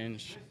and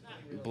change,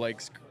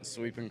 Blake's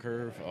sweeping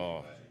curve.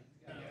 Oh,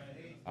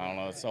 I don't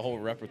know. It's a whole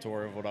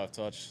repertoire of what I've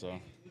touched, so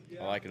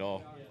I like it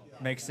all.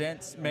 Makes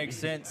sense. Makes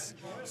sense.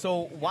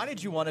 So why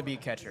did you want to be a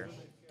catcher?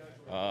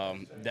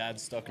 Dad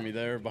stuck me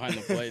there behind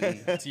the plate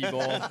and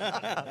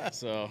T-ball.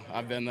 So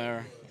I've been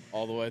there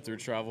all the way through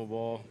travel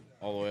ball,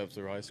 all the way up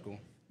through high school.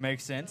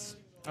 Makes sense.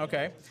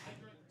 Okay.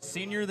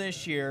 Senior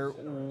this year,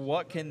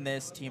 what can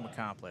this team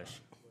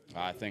accomplish?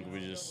 I think we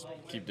just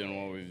keep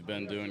doing what we've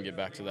been doing, get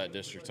back to that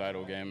district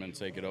title game and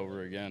take it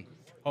over again.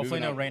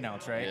 Hopefully no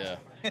rainouts, right?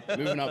 Yeah.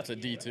 Moving up to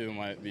D2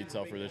 might be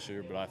tougher this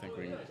year, but I think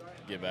we can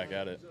get back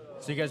at it.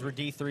 So you guys were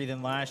D3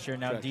 then last year,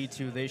 now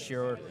D2 this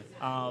year.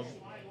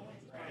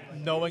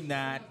 Knowing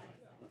that,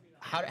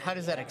 how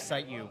does that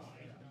excite you,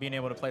 being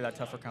able to play that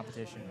tougher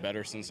competition?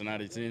 Better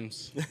Cincinnati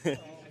teams.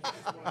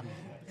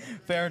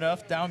 Fair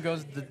enough. Down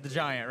goes the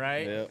Giant,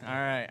 right? Yep. All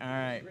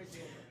right.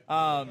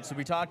 So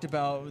we talked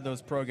about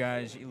those pro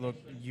guys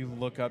you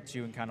look up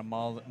to and kind of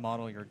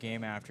model your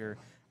game after.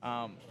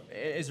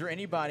 Is there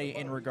anybody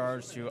in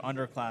regards to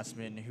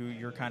underclassmen who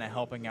you're kind of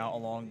helping out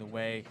along the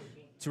way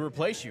to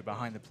replace you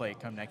behind the plate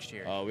come next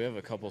year? We have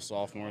a couple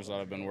sophomores that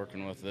I've been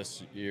working with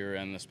this year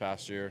and this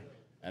past year.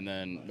 And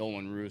then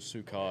Nolan Roos,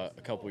 who caught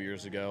a couple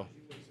years ago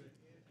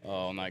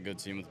on that good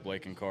team with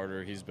Blake and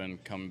Carter. He's been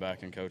coming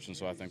back and coaching,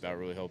 so I think that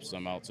really helps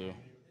them out too.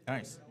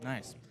 Nice.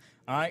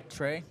 All right,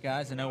 Trey,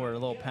 guys, I know we're a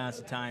little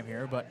past the time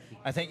here, but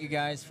I thank you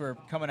guys for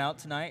coming out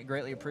tonight.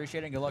 Greatly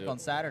appreciate it. Good luck on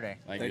Saturday.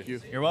 Thank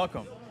you. You're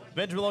welcome.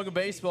 Benjamin Logan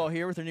Baseball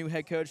here with their new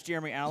head coach,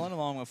 Jeremy Allen,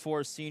 along with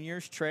 4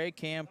 seniors, Trey,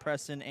 Cam,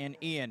 Preston, and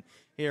Ian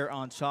here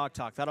on Chalk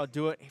Talk. That'll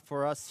do it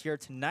for us here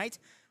tonight.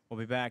 We'll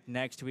be back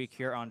next week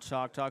here on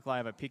Chalk Talk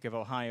live at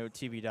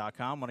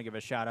PeakofOhioTV.com. Want to give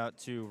a shout-out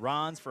to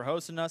Ron's for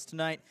hosting us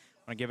tonight.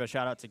 Want to give a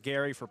shout-out to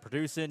Gary for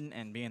producing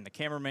and being the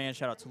cameraman.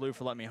 Shout-out to Lou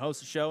for letting me host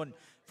the show. And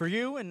for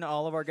you and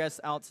all of our guests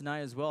out tonight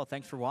as well,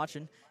 thanks for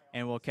watching.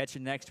 And we'll catch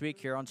you next week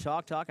here on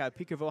Chalk Talk at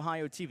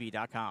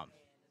PeakofOhioTV.com.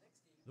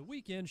 The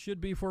weekend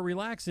should be for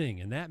relaxing,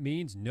 and that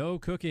means no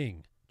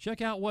cooking.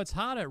 Check out what's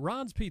hot at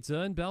Ron's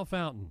Pizza in Bell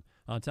Fountain.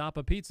 On top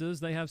of pizzas,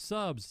 they have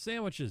subs,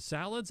 sandwiches,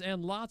 salads,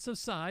 and lots of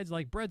sides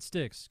like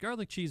breadsticks,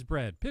 garlic cheese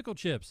bread, pickle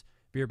chips,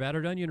 beer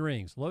battered onion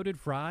rings, loaded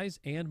fries,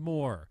 and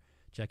more.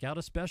 Check out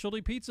a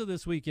specialty pizza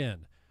this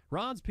weekend.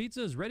 Ron's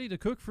Pizza is ready to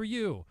cook for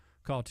you.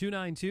 Call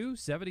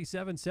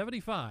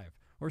 292-7775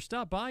 or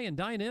stop by and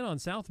dine in on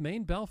South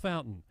Main Bell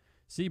Fountain.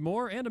 See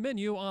more and a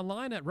menu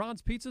online at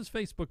Ron's Pizza's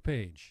Facebook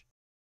page.